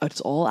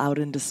 it's all out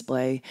in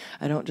display.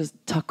 I don't just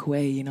tuck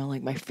away,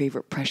 like my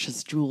favorite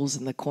precious jewels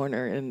in the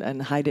corner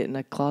and hide it in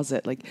a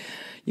closet. Like,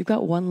 you've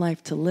got one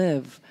life to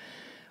live.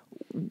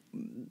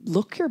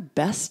 Look your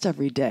best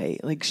every day.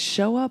 Like,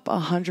 show up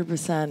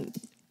 100%.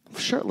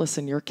 Shirtless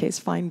in your case,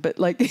 fine, but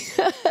like,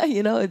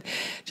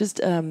 just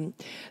the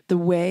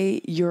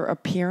way your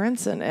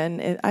appearance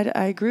and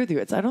I agree with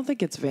you. I don't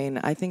think it's vain.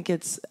 I think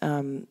it's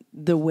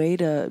the way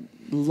to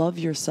love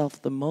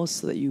yourself the most,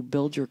 so that you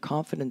build your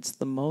confidence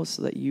the most,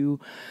 so that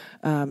you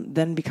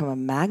then become a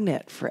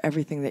magnet for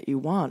everything that you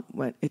want.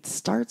 When it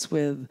starts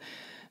with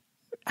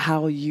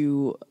how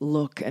you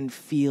look and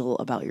feel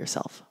about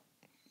yourself.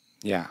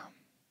 Yeah.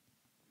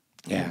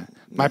 Yeah.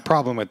 My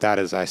problem with that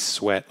is I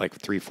sweat like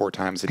 3-4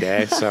 times a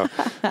day. So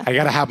I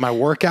got to have my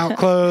workout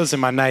clothes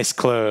and my nice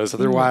clothes.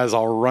 Otherwise,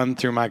 I'll run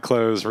through my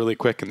clothes really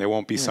quick and they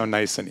won't be so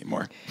nice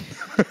anymore.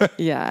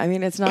 Yeah, I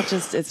mean, it's not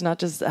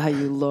just how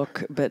you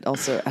look, but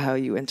also how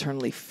you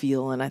internally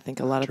feel, and I think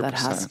a lot of that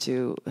has 100%.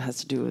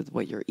 to do with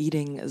what you're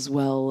eating as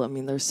well. I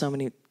mean, there's so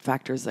many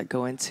factors that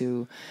go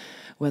into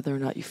whether or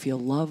not you feel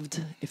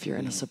loved, if you're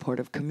in a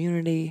supportive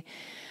community,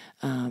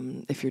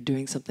 if you're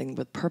doing something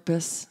with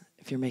purpose,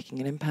 if you're making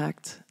an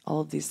impact.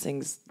 All of these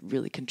things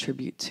really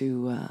contribute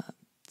to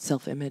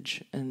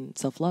self-image and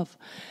self-love.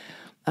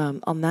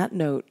 On that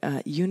note,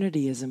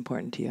 unity is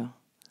important to you.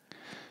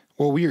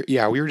 Well, we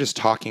were just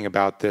talking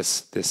about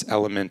this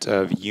element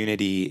of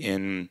unity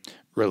in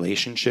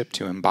relationship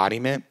to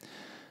embodiment.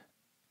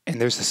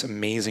 And there's this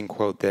amazing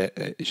quote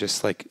that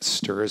just like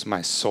stirs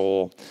my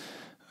soul.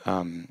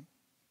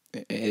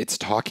 It's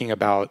talking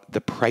about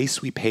the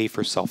price we pay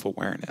for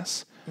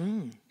self-awareness,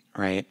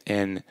 right?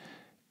 And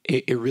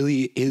it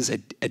really is a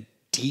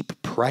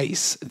deep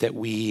price that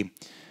we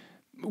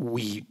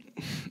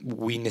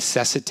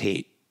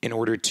necessitate in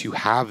order to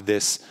have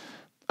this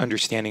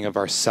understanding of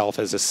ourself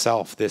as a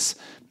self, this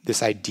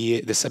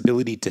idea, this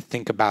ability to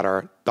think about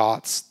our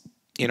thoughts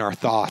in our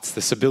thoughts,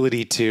 this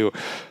ability to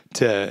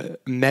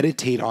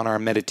meditate on our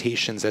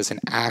meditations as an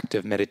act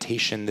of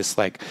meditation, this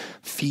like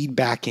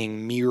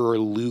feedbacking mirror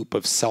loop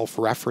of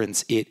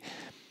self-reference. It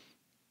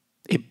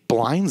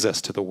blinds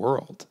us to the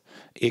world.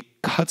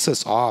 It cuts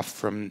us off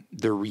from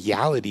the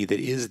reality that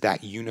is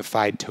that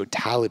unified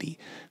totality,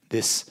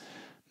 this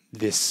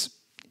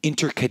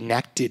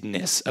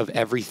interconnectedness of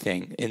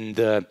everything in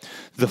the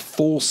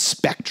full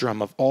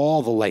spectrum of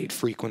all the light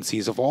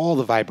frequencies, of all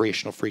the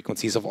vibrational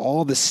frequencies, of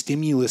all the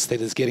stimulus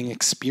that is getting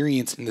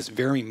experienced in this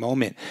very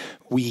moment.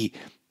 We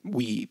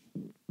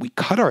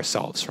cut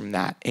ourselves from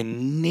that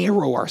and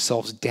narrow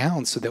ourselves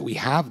down so that we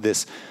have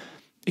this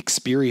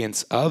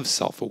experience of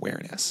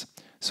self-awareness.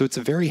 So it's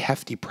a very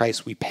hefty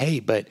price we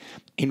pay, but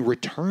in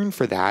return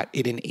for that,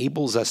 it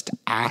enables us to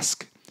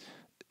ask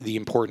the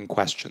important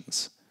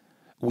questions.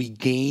 We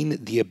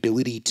gain the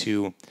ability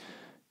to,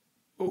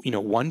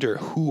 wonder,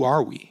 who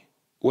are we?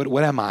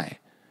 What am I?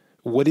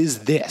 What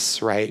is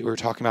this, right? We were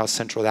talking about how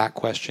central that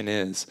question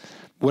is.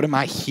 What am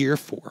I here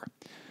for?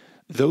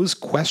 Those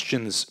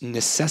questions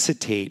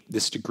necessitate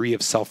this degree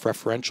of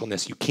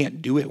self-referentialness. You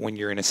can't do it when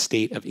you're in a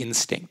state of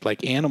instinct.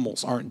 Like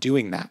animals aren't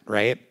doing that,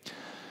 right?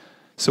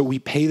 So we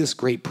pay this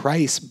great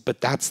price,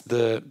 but that's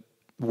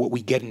what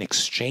we get in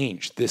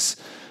exchange, this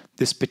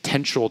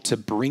potential to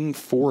bring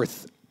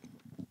forth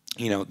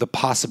the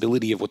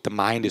possibility of what the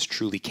mind is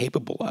truly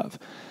capable of.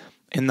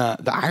 And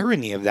the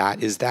irony of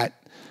that is that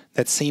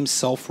same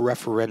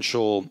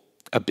self-referential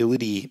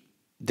ability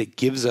that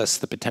gives us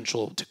the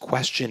potential to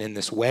question in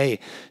this way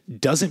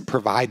doesn't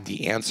provide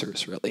the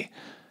answers, really.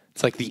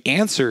 It's like the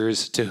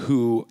answers to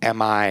who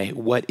am I,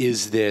 what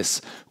is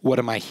this, what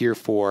am I here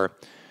for,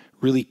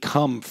 really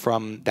come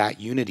from that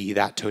unity,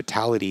 that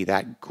totality,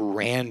 that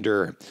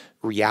grander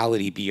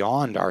reality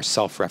beyond our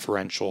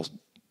self-referential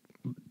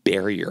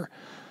barrier.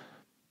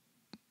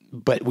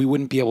 But we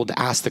wouldn't be able to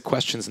ask the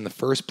questions in the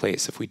first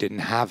place if we didn't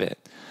have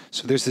it.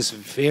 So there's this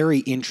very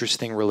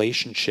interesting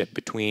relationship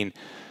between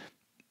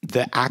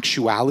the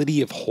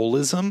actuality of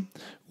holism,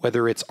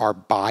 whether it's our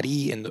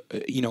body and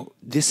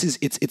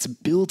it's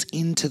built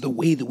into the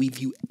way that we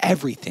view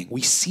everything.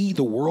 We see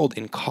the world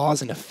in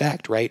cause and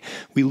effect, right?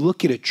 We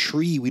look at a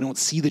tree, we don't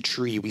see the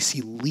tree. We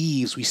see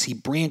leaves, we see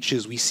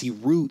branches, we see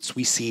roots,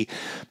 we see,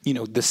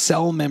 the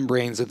cell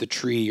membranes of the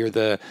tree,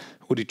 or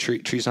what do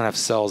trees don't have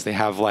cells? They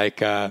have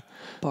like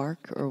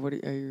Bark, or what are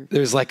you?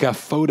 There's like a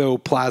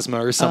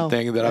photoplasma or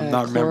something that I'm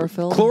not remembering.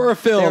 Chlorophyll.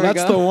 Chlorophyll,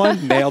 that's the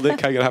one. Nailed it.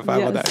 Can I get a high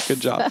five on Yes. that?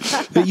 Good job.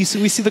 But we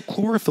see the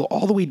chlorophyll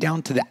all the way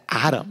down to the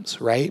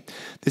atoms, right?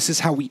 This is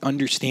how we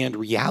understand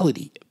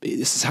reality.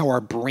 This is how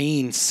our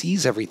brain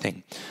sees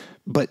everything.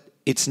 But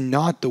it's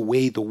not the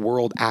way the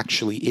world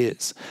actually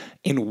is.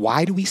 And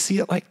why do we see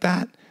it like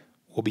that?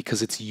 Well,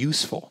 because it's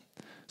useful.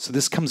 So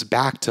this comes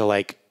back to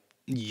like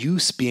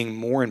use being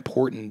more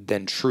important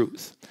than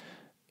truth,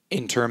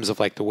 in terms of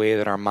like the way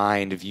that our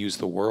mind views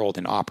the world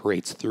and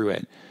operates through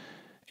it.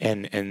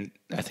 And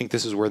I think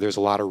this is where there's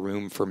a lot of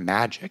room for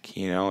magic.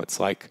 It's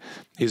like,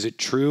 is it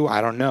true?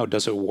 I don't know.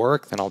 Does it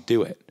work? Then I'll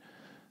do it.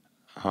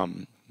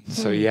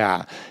 So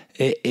yeah,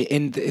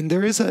 and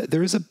there is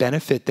a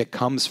benefit that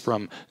comes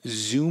from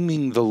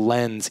zooming the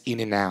lens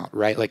in and out,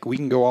 right? Like we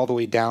can go all the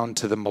way down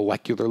to the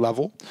molecular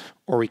level,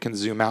 or we can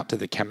zoom out to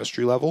the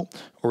chemistry level,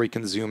 or we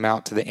can zoom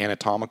out to the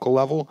anatomical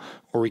level,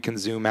 or we can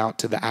zoom out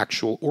to the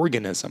actual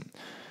organism.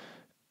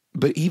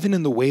 But even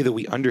in the way that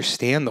we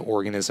understand the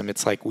organism,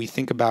 it's like we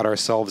think about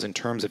ourselves in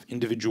terms of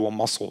individual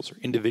muscles or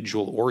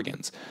individual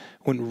organs,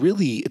 when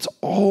really it's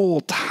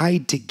all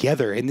tied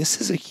together. And this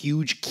is a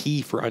huge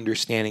key for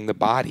understanding the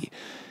body.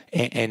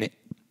 And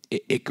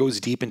it goes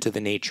deep into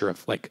the nature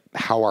of like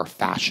how our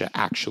fascia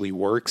actually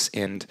works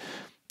and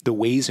the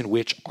ways in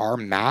which our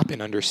map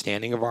and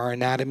understanding of our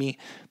anatomy,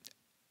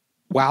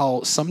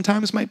 while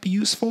sometimes might be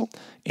useful,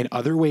 in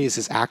other ways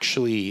is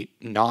actually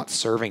not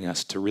serving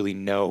us to really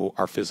know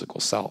our physical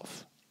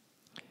self.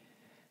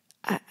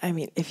 I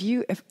mean, if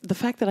the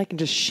fact that I can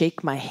just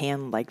shake my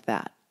hand like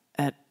that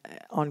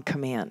on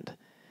command,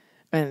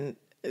 and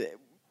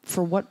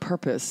for what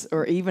purpose?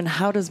 Or even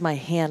how does my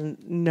hand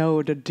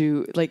know to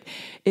do, like,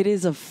 it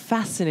is a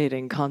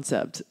fascinating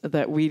concept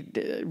that we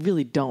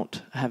really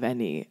don't have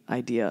any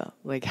idea,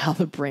 like how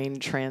the brain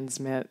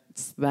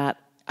transmits that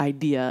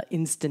idea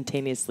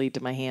instantaneously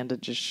to my hand to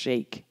just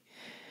shake.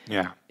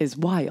 Yeah. Is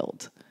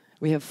wild.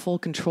 We have full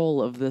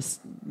control of this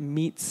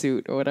meat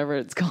suit or whatever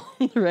it's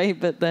called, right?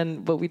 But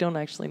we don't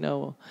actually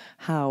know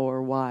how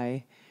or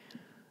why.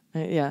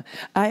 Yeah,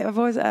 I've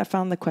always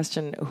found the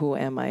question, "Who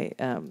am I?"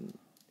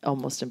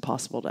 Almost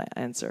impossible to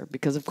answer,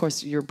 because of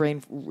course your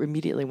brain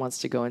immediately wants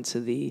to go into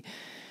the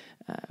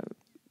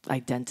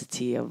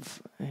identity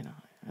of,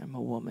 I'm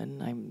a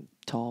woman, I'm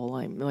tall,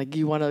 I'm like,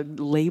 you want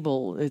to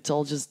label. It's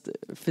all just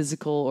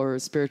physical or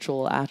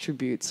spiritual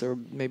attributes or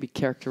maybe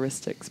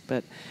characteristics,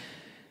 but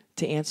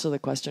to answer the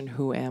question,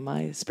 who am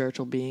I?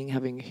 Spiritual being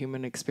having a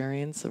human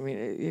experience. I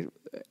mean,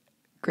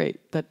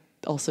 great. That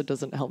also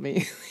doesn't help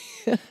me.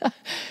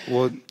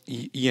 Well,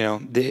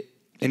 an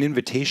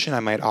invitation I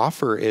might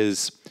offer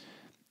is,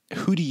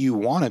 who do you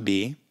want to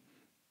be?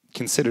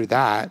 Consider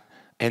that.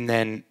 And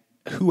then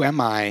who am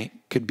I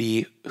could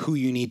be who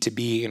you need to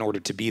be in order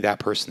to be that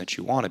person that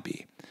you want to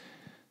be.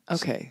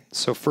 Okay.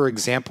 So for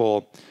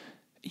example,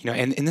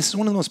 and this is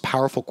one of the most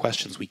powerful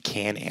questions we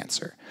can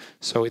answer.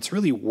 So it's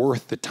really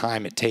worth the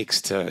time it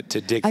takes to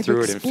dig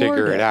through it and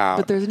figure it out.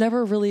 But there's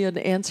never really an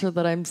answer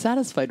that I'm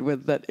satisfied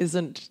with that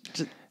isn't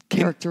just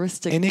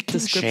characteristic and it can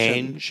description.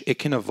 change, it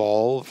can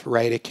evolve,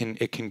 right?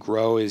 It can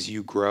grow as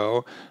you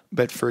grow.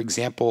 But for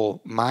example,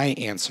 my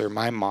answer,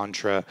 my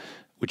mantra,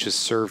 which has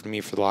served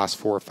me for the last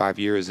 4 or 5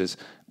 years, is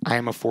I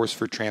am a force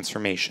for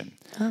transformation.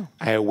 Oh.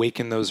 I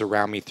awaken those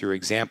around me through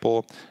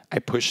example. I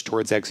push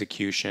towards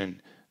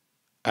execution.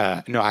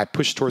 I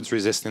push towards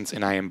resistance,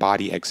 and I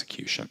embody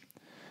execution.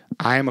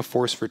 I am a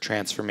force for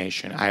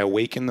transformation. I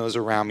awaken those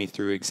around me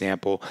through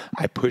example.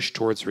 I push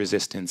towards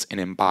resistance and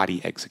embody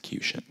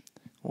execution.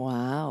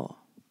 Wow.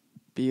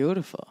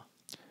 Beautiful.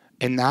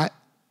 And that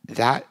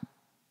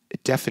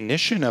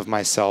definition of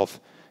myself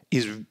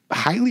is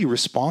highly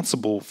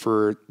responsible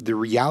for the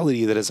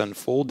reality that has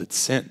unfolded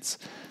since.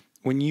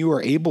 When you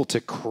are able to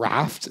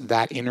craft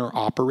that inner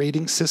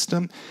operating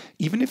system,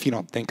 even if you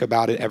don't think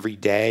about it every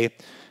day,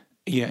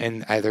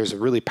 there's a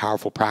really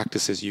powerful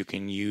practices you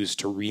can use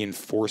to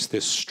reinforce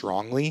this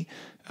strongly.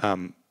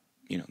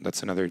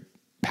 That's another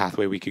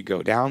pathway we could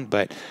go down.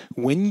 But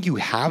when you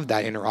have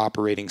that inner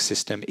operating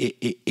system,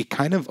 it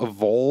kind of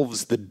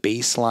evolves the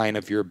baseline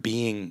of your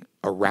being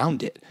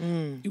around it,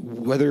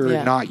 whether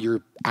or not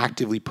you're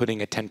actively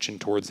putting attention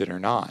towards it or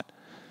not.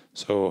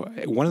 So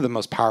one of the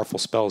most powerful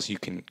spells you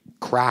can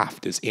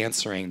craft is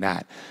answering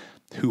that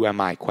who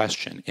am I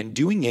question and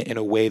doing it in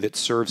a way that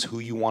serves who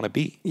you want to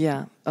be.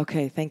 Yeah.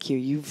 Okay. Thank you.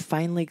 You've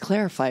finally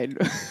clarified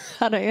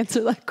how to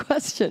answer that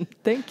question.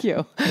 Thank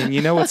you. And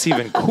you know what's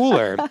even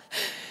cooler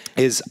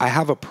is I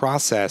have a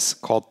process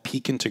called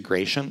peak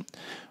integration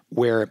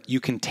where you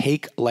can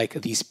take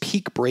like these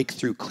peak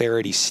breakthrough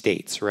clarity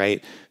states,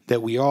 right?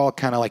 That we all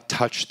kind of like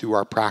touch through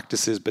our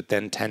practices, but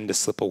then tend to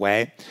slip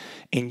away.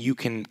 And you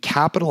can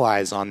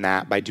capitalize on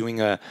that by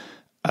doing a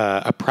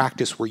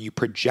practice where you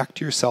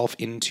project yourself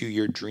into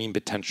your dream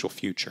potential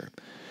future.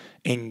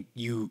 And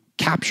you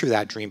capture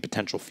that dream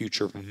potential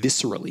future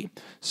viscerally.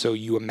 So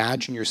you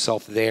imagine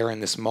yourself there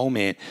in this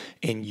moment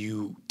and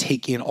you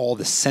take in all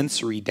the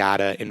sensory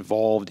data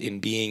involved in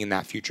being in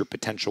that future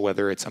potential,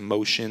 whether it's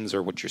emotions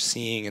or what you're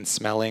seeing and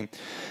smelling.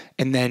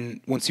 And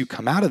then once you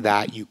come out of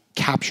that, you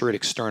capture it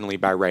externally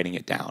by writing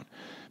it down.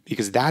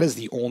 Because that is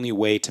the only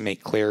way to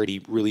make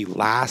clarity really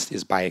last,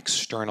 is by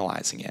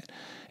externalizing it.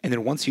 And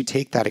then once you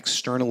take that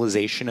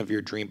externalization of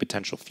your dream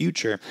potential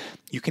future,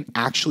 you can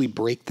actually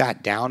break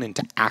that down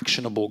into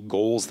actionable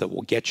goals that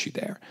will get you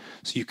there.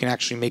 So you can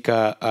actually make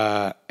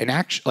a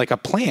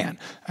plan.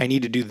 I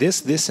need to do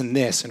this, this, and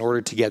this in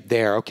order to get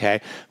there.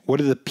 Okay,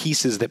 what are the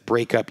pieces that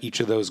break up each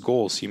of those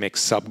goals? So you make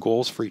sub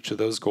goals for each of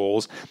those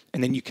goals,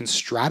 and then you can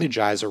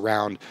strategize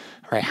around,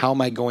 all right, how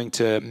am I going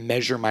to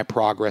measure my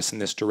progress in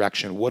this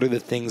direction? What are the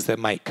things that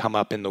might come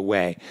up in the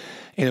way?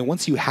 And then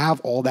once you have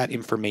all that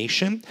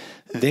information,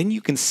 then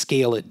you can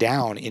scale it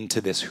down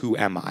into this who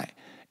am I?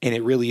 And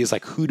it really is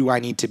like, who do I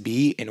need to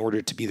be in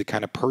order to be the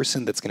kind of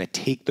person that's going to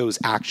take those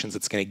actions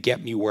that's going to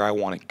get me where I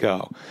want to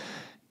go?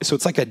 So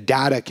it's like a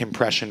data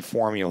compression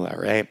formula,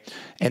 right?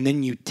 And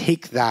then you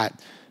take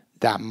that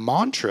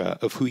mantra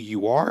of who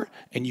you are,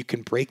 and you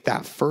can break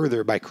that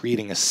further by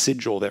creating a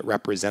sigil that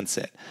represents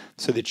it,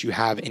 so that you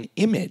have an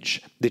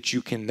image that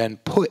you can then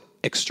put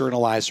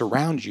externalized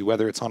around you,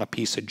 whether it's on a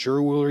piece of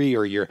jewelry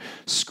or your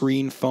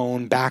screen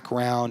phone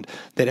background,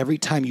 that every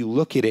time you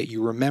look at it,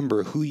 you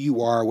remember who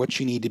you are, what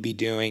you need to be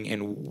doing,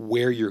 and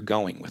where you're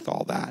going with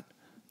all that.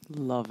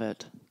 Love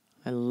it.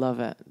 I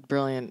love it.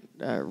 Brilliant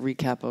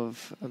recap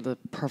of the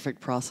perfect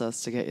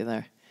process to get you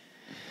there.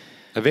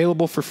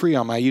 Available for free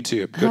on my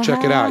YouTube. Go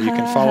check it out. You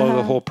can follow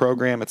the whole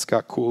program. It's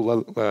got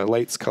cool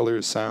lights,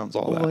 colors, sounds,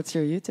 all that. What's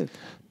your YouTube?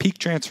 Peak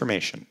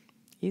Transformation.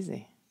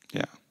 Easy.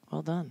 Yeah.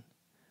 Well done.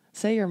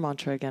 Say your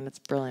mantra again. It's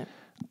brilliant.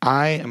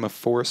 I am a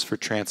force for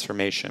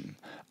transformation.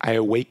 I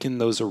awaken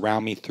those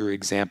around me through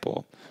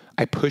example.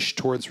 I push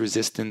towards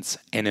resistance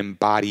and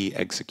embody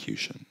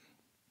execution.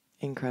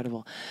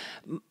 Incredible.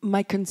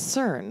 My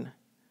concern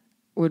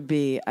would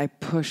be I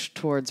push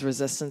towards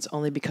resistance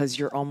only because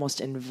you're almost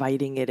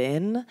inviting it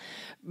in.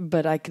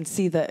 But I can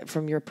see that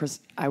from your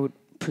I would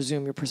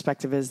presume your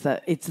perspective is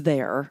that it's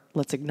there.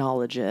 Let's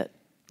acknowledge it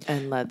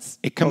and let's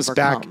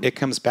overcome. It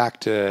comes back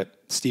to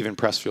Stephen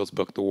Pressfield's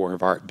book, The War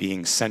of Art,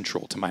 being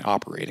central to my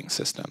operating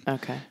system.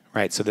 Okay.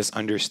 Right. So this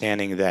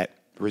understanding that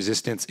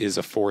resistance is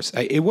a force.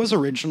 It was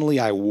originally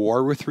I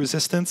war with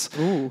resistance,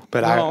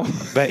 but no.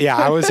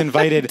 I was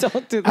invited.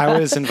 Don't do that. I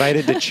was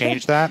invited to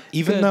change that,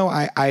 even though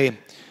I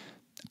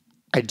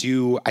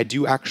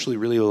do actually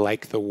really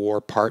like the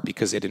war part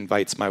because it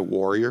invites my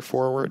warrior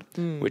forward,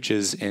 which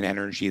is an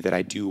energy that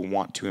I do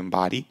want to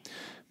embody.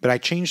 But I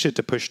changed it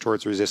to push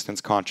towards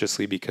resistance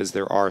consciously because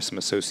there are some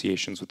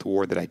associations with the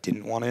war that I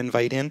didn't want to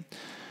invite in.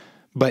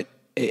 But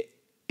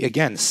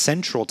again,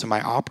 central to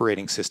my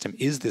operating system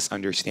is this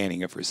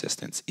understanding of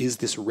resistance, is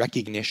this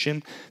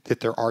recognition that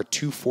there are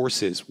two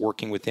forces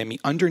working within me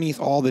underneath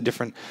all the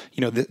different,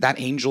 that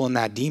angel and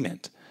that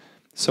demon.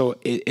 So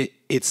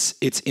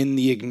it's in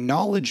the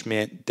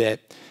acknowledgement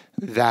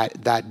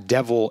that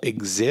devil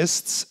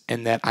exists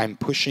and that I'm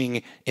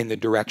pushing in the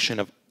direction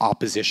of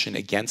opposition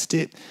against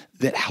it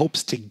that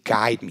helps to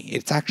guide me.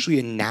 It's actually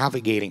a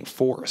navigating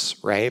force,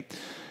 right?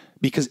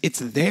 Because it's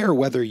there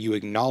whether you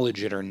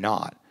acknowledge it or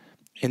not.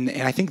 And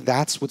I think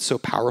that's what's so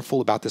powerful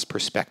about this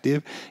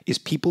perspective is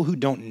people who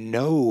don't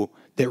know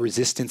that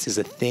resistance is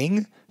a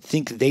thing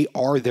think they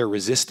are their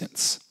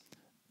resistance.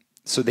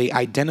 So they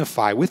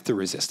identify with the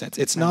resistance.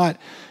 It's not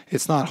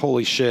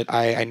holy shit,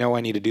 I know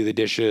I need to do the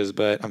dishes,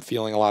 but I'm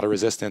feeling a lot of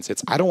resistance.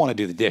 It's I don't want to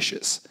do the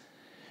dishes,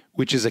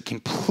 which is a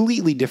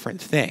completely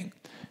different thing,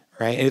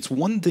 right? And it's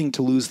one thing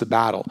to lose the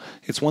battle.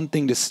 It's one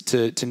thing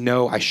to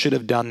know I should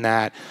have done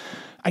that.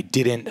 I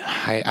didn't.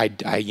 I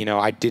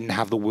didn't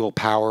have the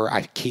willpower.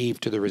 I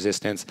caved to the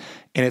resistance.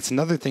 And it's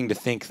another thing to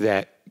think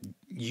that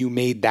you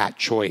made that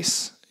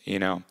choice,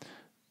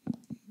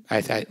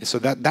 So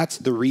that's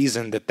the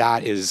reason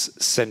that is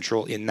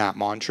central in that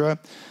mantra.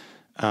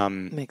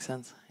 Makes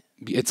sense.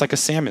 It's like a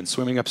salmon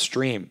swimming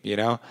upstream,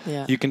 Yeah.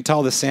 You can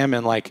tell the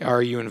salmon, like,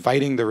 are you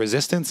inviting the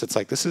resistance? It's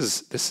like, this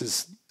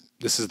is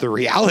the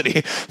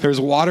reality.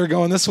 There's water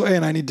going this way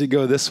and I need to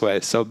go this way.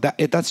 So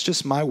that's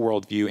just my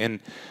worldview. And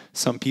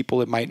some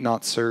people it might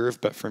not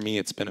serve, but for me,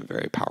 it's been a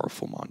very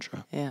powerful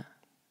mantra. Yeah,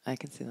 I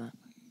can see that.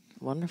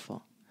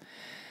 Wonderful.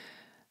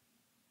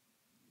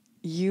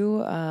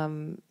 You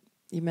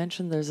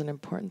mentioned there's an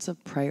importance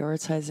of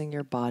prioritizing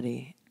your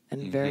body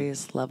and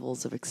various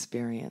levels of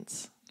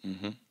experience.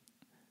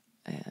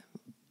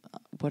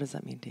 What does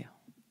that mean to you?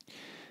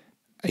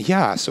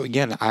 Yeah. So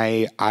again,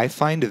 I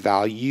find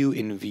value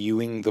in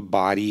viewing the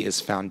body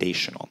as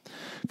foundational.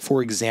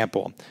 For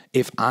example,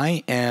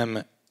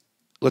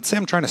 let's say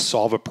I'm trying to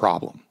solve a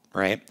problem,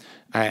 right?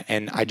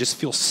 And I just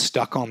feel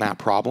stuck on that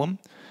problem.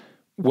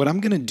 What I'm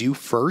going to do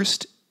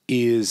first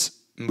is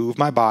move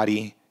my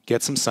body,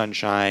 get some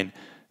sunshine,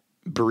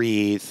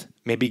 breathe,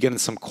 maybe get in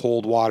some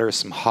cold water,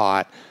 some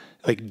hot,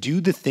 like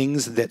do the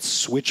things that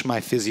switch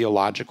my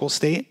physiological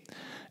state.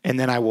 And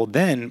then I will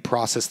then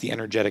process the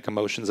energetic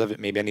emotions of it.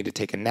 Maybe I need to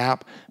take a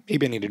nap.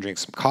 Maybe I need to drink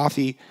some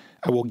coffee.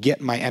 I will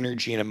get my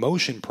energy and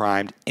emotion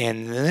primed,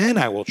 and then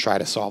I will try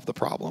to solve the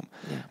problem,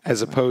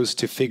 as opposed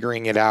to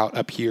figuring it out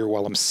up here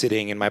while I'm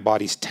sitting and my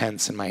body's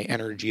tense and my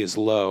energy is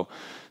low.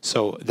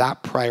 So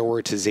that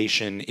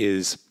prioritization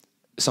is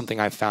something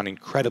I've found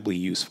incredibly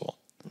useful.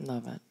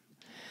 Love it.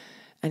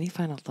 Any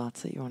final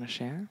thoughts that you want to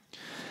share?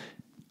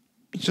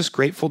 Just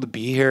grateful to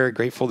be here,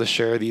 grateful to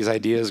share these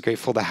ideas,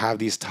 grateful to have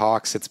these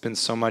talks. It's been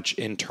so much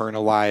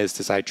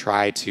internalized as I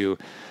try to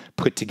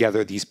put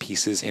together these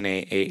pieces in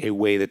a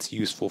way that's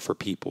useful for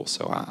people.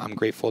 So I'm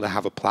grateful to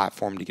have a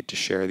platform to get to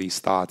share these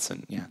thoughts.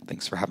 And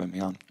thanks for having me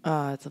on.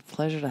 It's a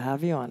pleasure to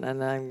have you on.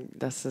 And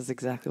this is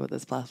exactly what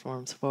this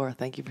platform's for.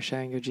 Thank you for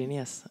sharing your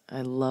genius.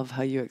 I love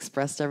how you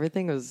expressed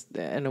everything. It was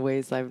in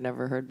ways I've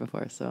never heard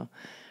before. So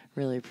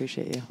really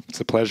appreciate you.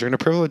 It's a pleasure and a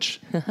privilege.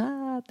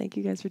 Thank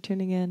you guys for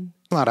tuning in.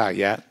 Not out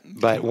yet,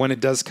 but when it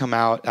does come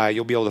out,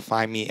 you'll be able to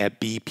find me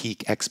at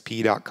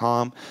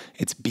bepeakxp.com.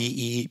 It's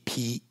BEPEAKXP,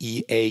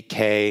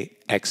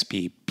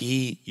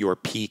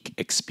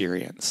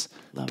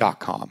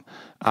 beyourpeakexperience.com.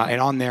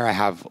 And on there, I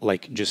have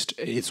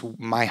it's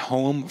my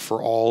home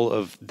for all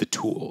of the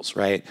tools,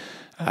 right?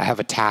 I have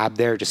a tab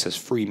there, just says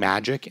free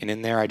magic. And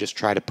in there, I just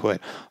try to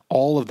put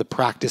all of the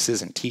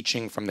practices and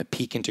teaching from the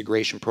peak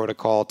integration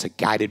protocol to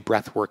guided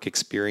breathwork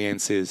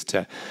experiences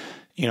to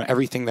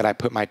everything that I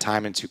put my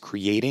time into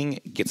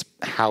creating gets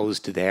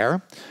housed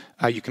there.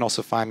 You can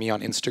also find me on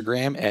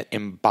Instagram at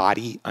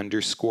embody_flow,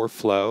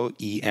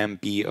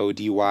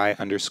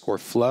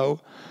 EMBODY_flow.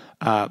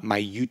 My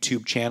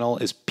YouTube channel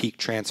is Peak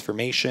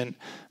Transformation.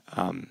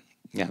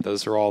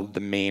 Those are all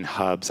the main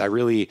hubs.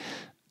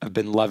 I've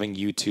been loving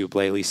YouTube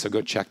lately, so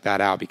go check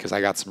that out because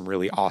I got some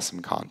really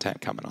awesome content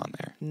coming on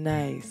there.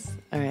 Nice.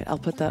 All right, I'll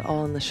put that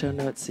all in the show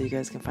notes so you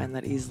guys can find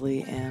that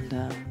easily.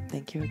 And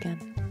thank you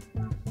again.